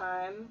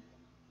sometime.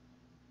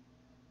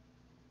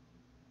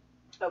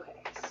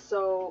 Okay,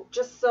 so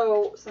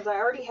since I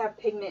already have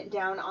pigment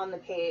down on the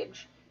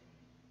page,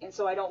 and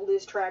so I don't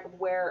lose track of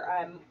where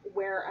I'm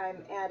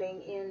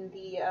adding in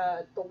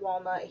the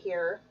walnut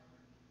here,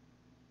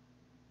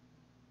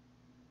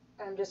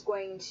 I'm just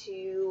going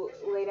to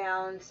lay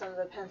down some of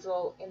the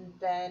pencil and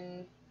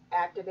then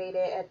activate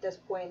it at this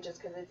point,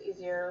 just because it's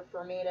easier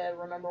for me to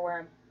remember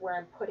where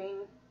I'm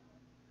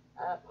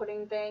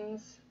putting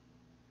things.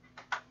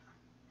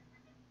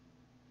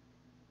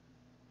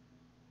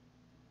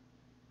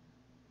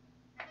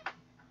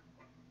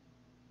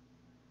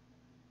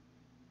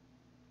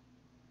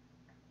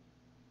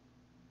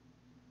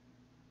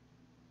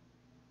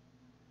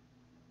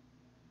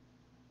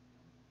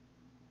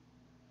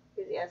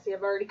 Yeah, see,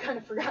 I've already kind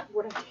of forgotten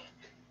what I did.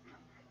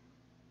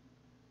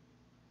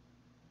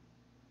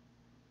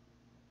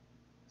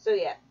 So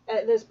yeah,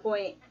 at this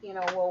point, you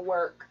know, we'll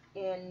work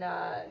in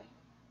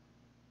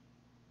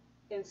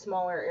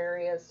smaller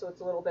areas, so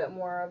it's a little bit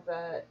more of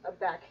a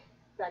back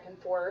and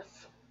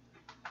forth.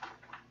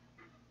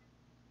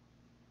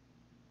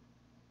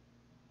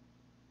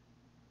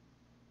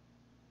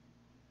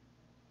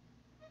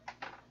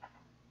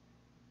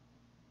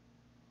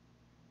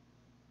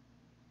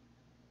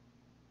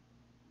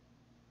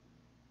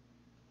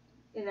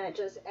 And that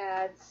just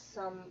adds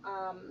some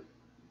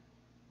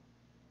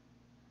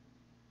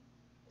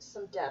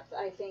depth,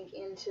 I think,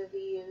 into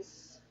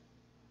these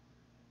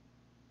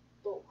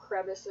little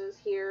crevices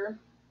here.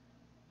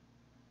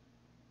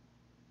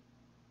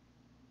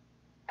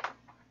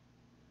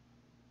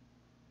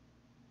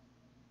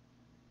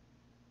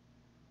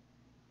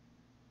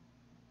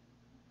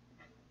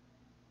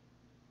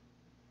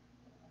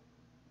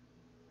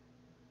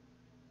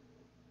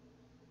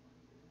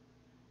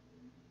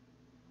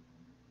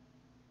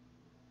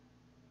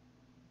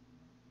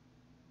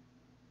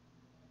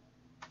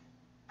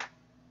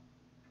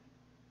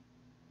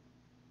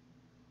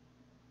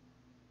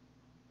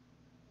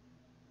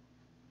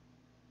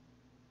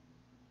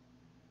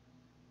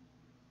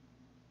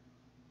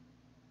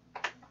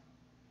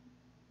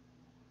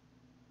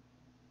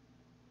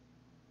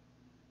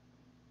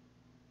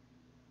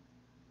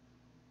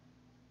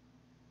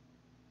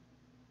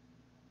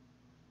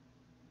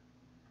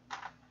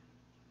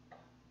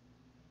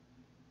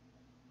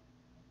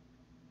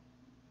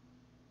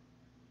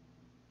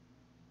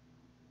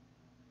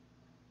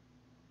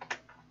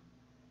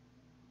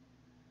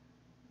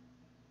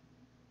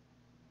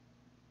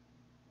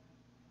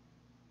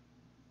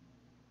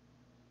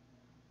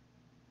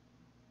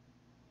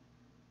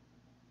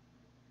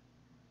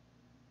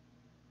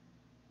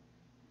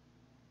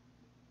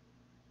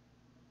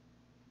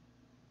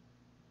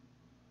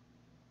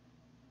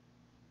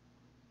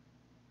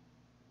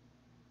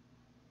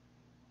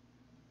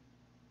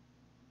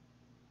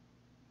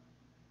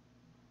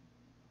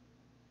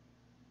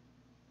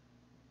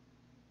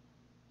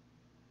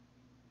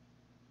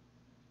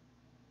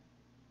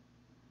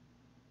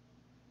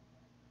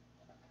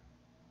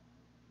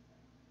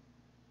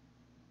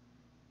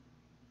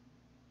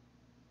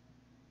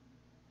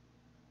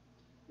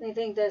 I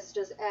think this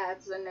just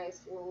adds a nice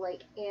little,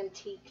 like,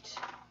 antiqued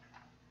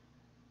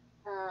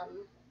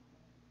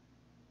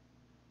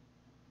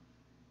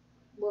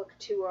look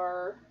to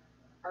our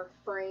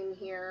frame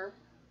here.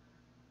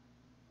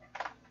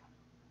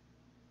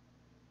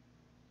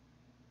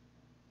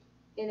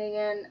 And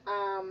again,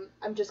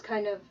 I'm just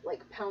kind of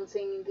like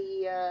pouncing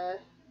the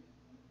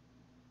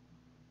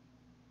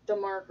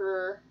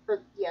marker,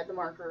 or yeah, the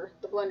marker,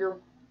 the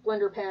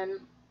blender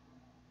pen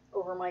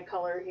over my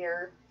color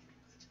here.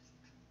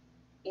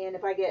 And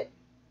if I get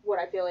what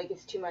I feel like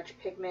is too much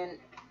pigment,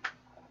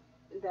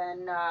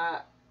 then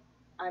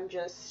I'm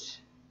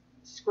just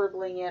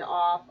scribbling it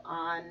off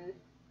on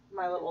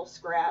my little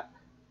scrap.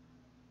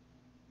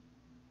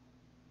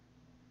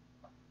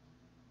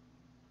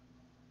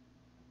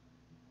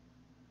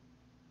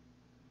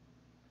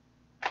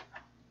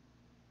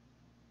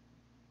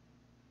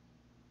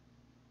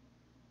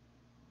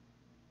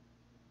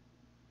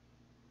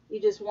 You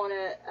just want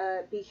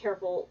to be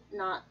careful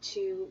not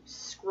to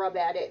scrub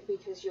at it,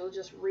 because you'll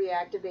just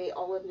reactivate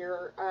all of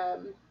your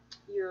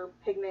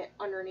pigment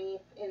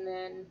underneath, and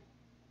then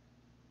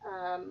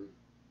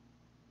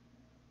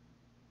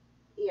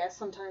yeah,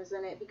 sometimes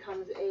then it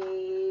becomes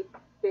a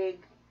big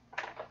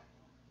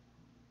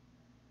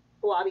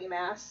blobby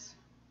mass.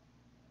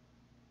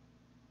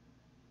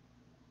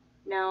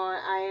 Now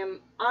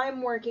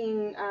I'm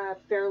working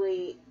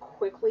fairly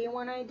quickly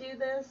when I do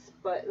this,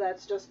 but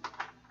that's just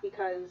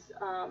because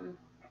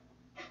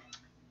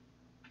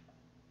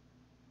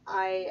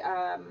I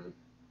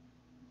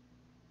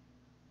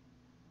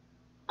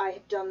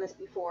have done this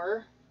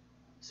before,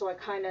 so I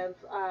kind of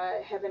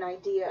have an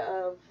idea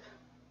of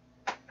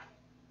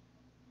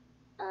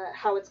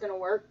how it's going to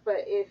work.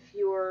 But if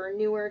you're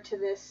newer to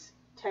this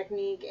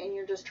technique and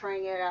you're just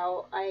trying it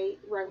out, I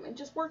recommend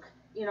just work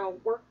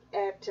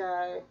at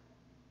a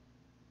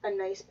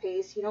nice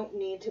pace. You don't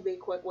need to be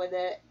quick with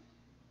it.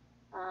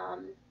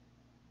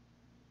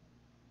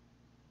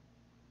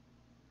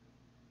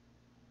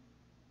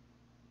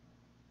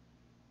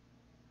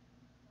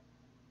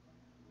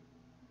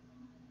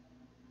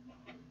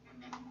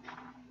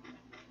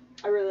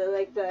 I really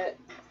like that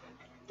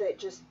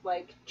just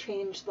like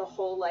changed the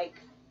whole like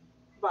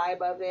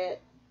vibe of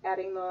it,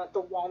 adding the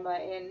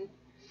walnut in.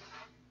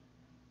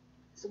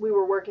 So we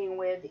were working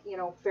with,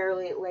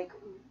 fairly like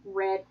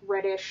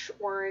reddish,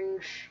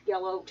 orange,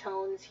 yellow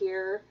tones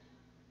here.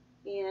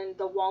 And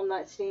the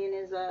walnut stain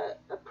is a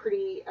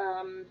pretty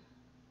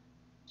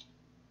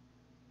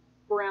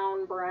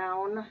brown,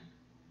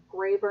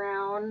 gray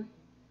brown.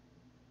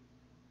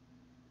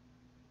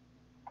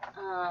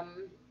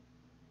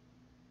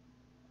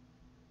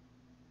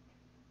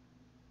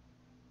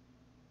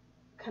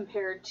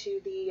 Compared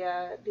to the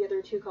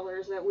other two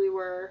colors that we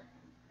were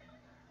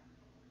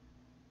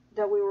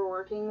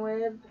working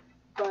with,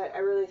 but I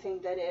really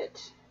think that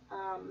it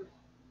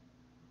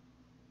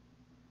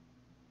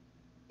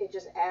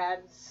just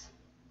adds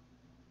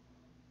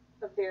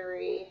a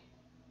very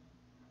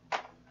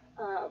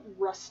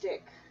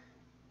rustic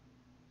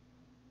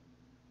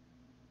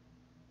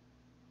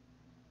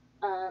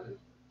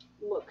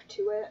look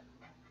to it.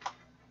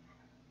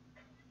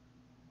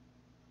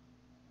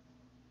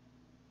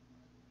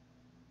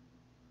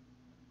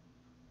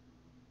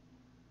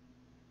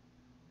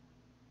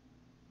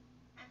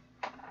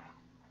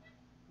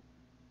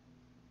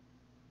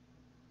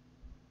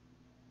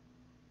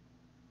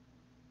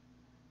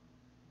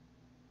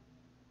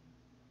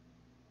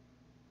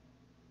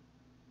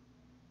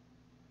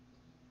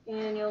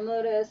 And you'll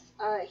notice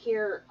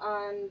here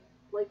on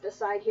like the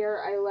side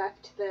here, I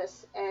left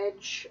this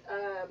edge.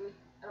 I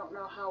don't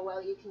know how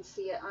well you can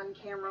see it on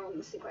camera. Let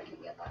me see if I can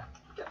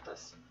get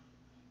this.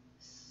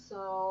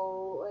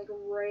 So like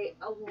right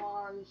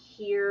along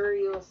here,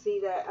 you'll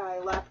see that I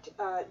left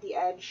the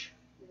edge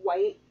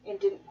white and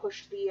didn't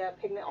push the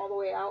pigment all the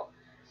way out.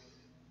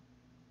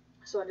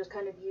 So I just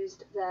kind of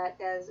used that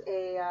as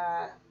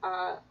a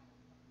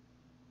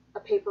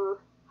paper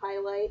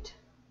highlight.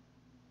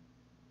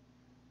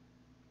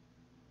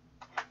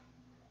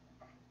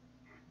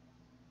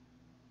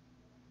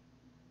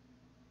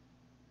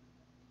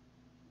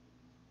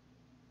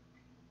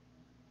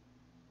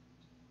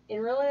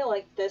 And really,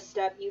 like, this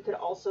step you could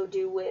also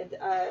do with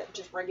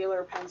just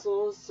regular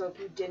pencils. So if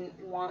you didn't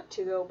want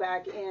to go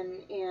back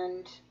in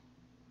and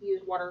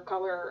use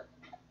watercolor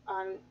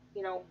on,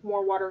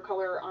 more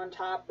watercolor on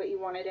top, but you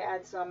wanted to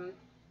add some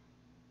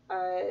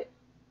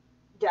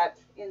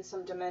depth and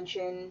some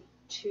dimension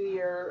to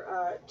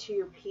your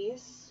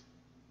piece,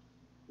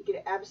 you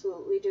could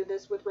absolutely do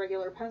this with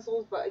regular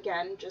pencils. But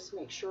again, just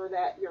make sure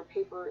that your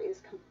paper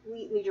is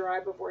completely dry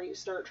before you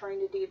start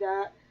trying to do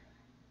that.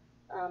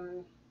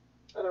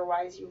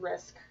 Otherwise, you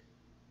risk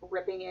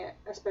ripping it,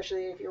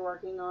 especially if you're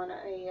working on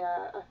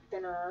a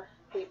thinner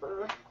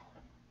paper.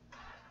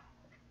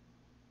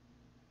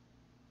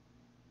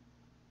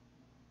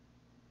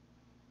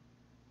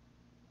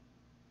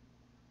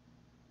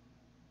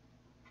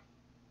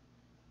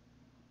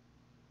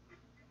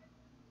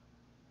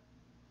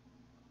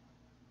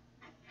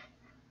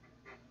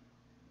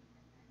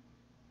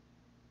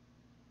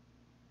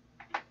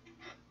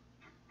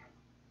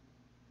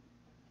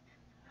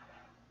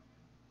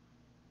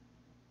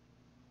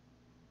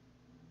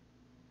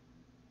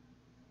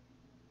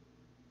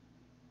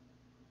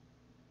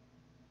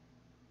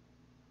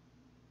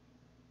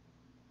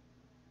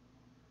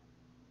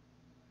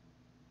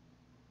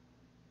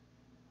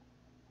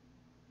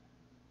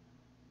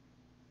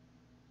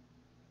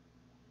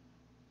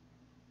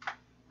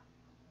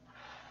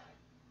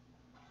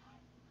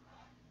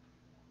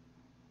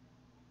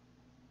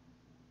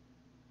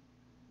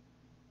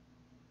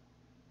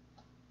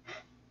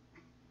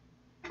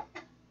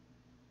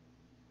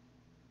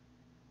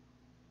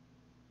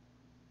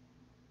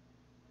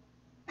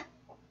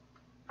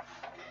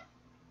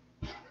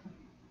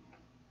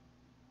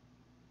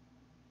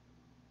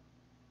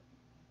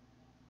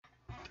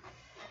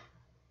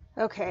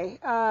 Okay,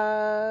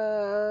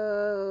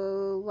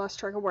 lost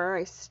track of where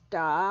I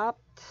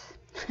stopped.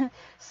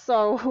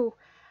 So,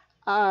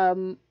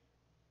 man,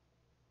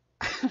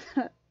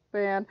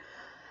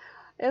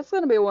 it's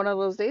gonna be one of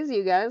those days,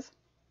 you guys.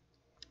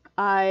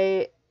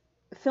 I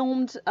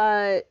filmed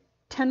 10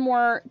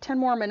 more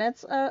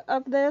minutes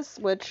of this,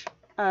 which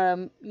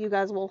you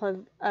guys will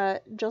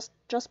have just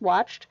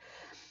watched,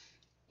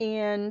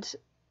 and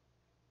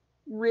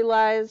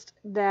realized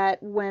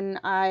that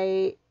when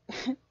I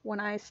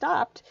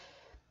stopped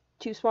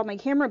to swap my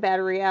camera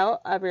battery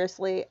out,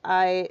 obviously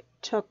I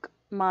took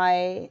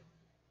my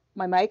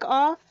mic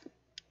off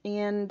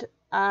and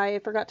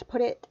I forgot to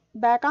put it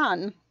back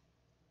on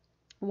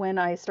when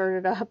I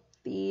started up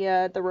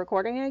the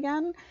recording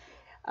again.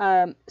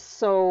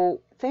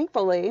 So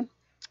thankfully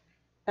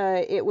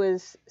it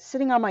was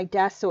sitting on my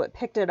desk, so it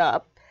picked it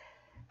up,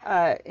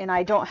 and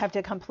I don't have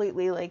to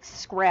completely like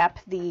scrap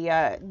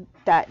the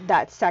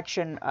that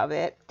section of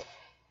it.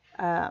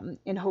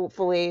 And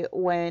hopefully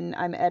when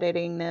I'm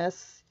editing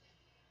this,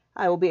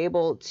 I will be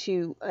able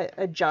to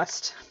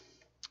adjust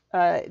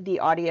the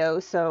audio,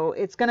 so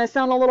it's gonna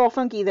sound a little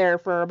funky there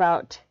for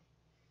about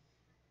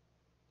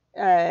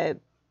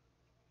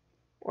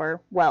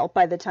or well,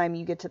 by the time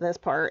you get to this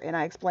part and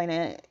I explain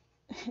it,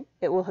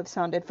 it will have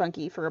sounded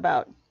funky for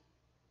about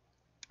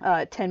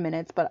 10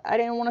 minutes, but I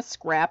didn't want to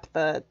scrap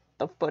the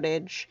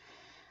footage.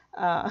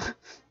 Oy.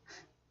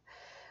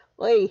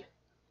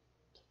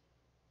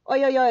 Oy,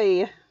 oy,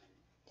 oy.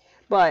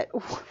 But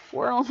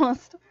we're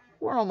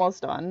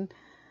almost done.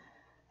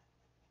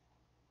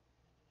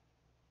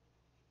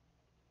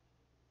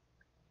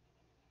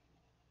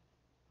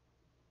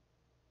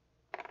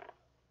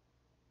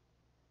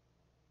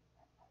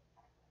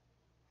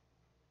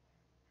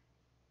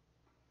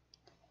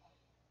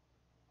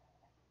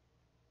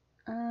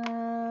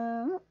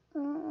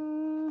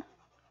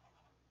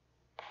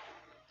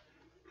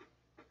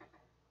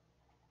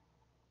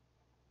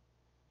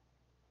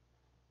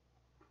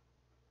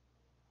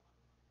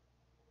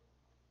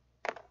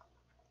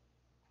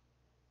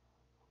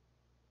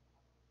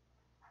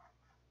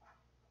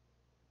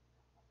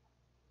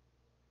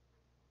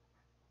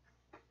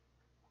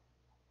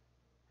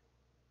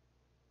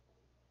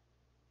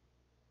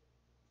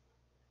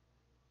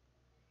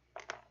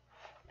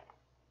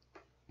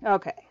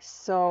 Okay,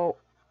 so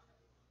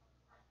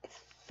I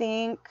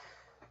think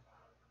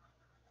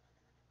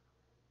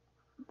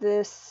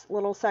this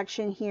little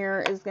section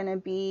here is going to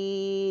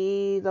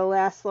be the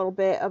last little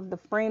bit of the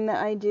frame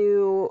that I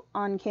do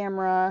on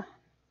camera.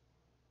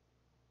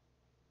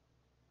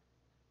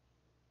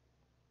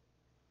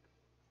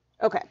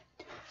 Okay,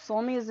 so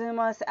let me zoom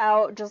us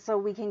out just so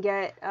we can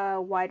get a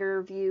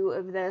wider view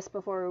of this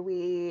before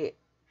we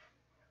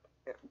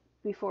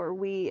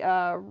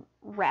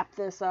wrap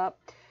this up.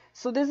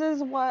 So this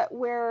is what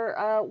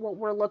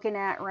we're looking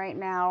at right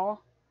now.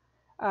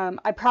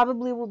 I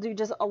probably will do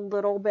just a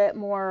little bit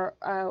more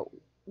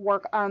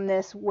work on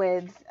this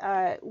with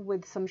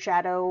some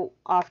shadow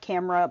off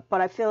camera, but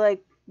I feel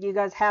like you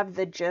guys have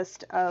the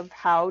gist of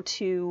how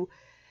to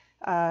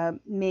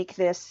make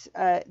this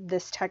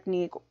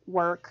technique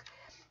work.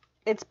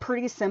 It's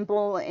pretty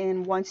simple,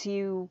 and once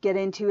you get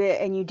into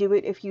it and you do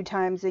it a few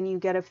times and you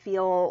get a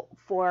feel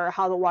for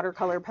how the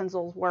watercolor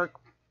pencils work,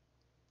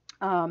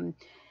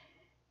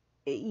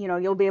 you know,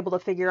 you'll be able to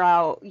figure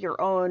out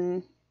your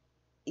own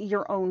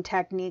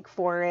technique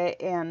for it.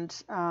 And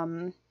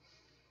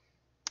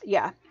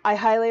yeah, I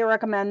highly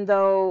recommend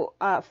though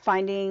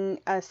finding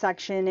a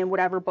section in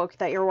whatever book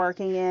that you're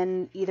working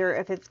in, either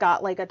if it's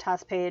got like a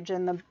test page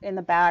in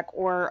the back,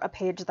 or a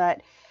page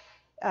that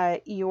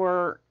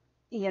you're,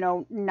 you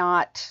know,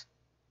 not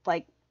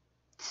like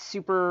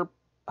super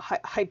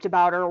hyped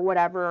about or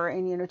whatever,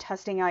 and, you know,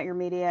 testing out your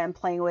media and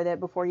playing with it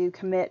before you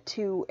commit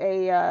to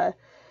a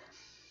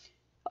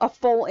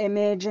full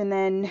image, and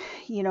then,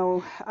 you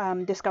know,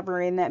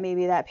 discovering that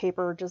maybe that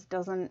paper just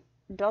doesn't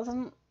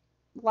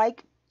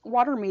like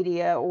water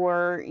media,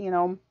 or, you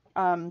know,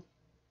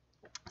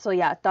 so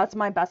yeah, that's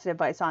my best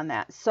advice on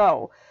that.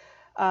 So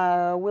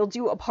we'll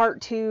do a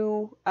part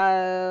 2.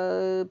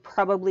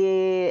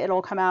 Probably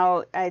it'll come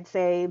out, I'd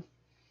say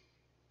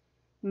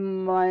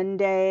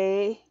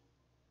Monday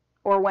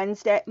or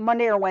Wednesday.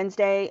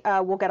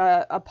 We'll get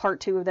a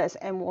part 2 of this,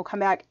 and we'll come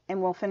back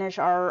and we'll finish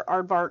our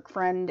aardvark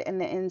friend and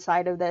the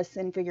inside of this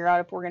and figure out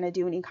if we're going to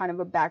do any kind of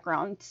a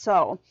background.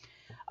 So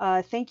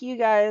thank you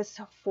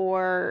guys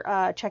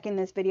for checking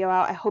this video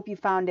out. I hope you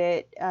found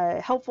it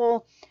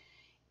helpful.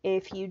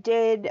 If you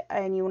did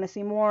and you want to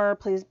see more,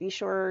 please be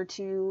sure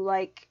to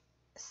like,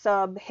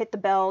 sub, hit the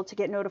bell to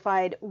get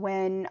notified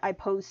when I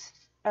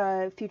post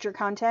future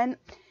content.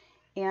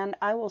 And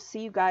I will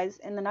see you guys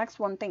in the next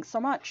one. Thanks so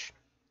much.